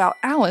it about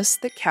Alice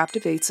that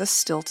captivates us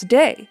still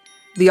today?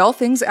 The All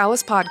Things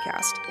Alice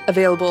podcast,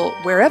 available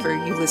wherever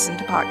you listen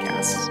to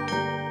podcasts.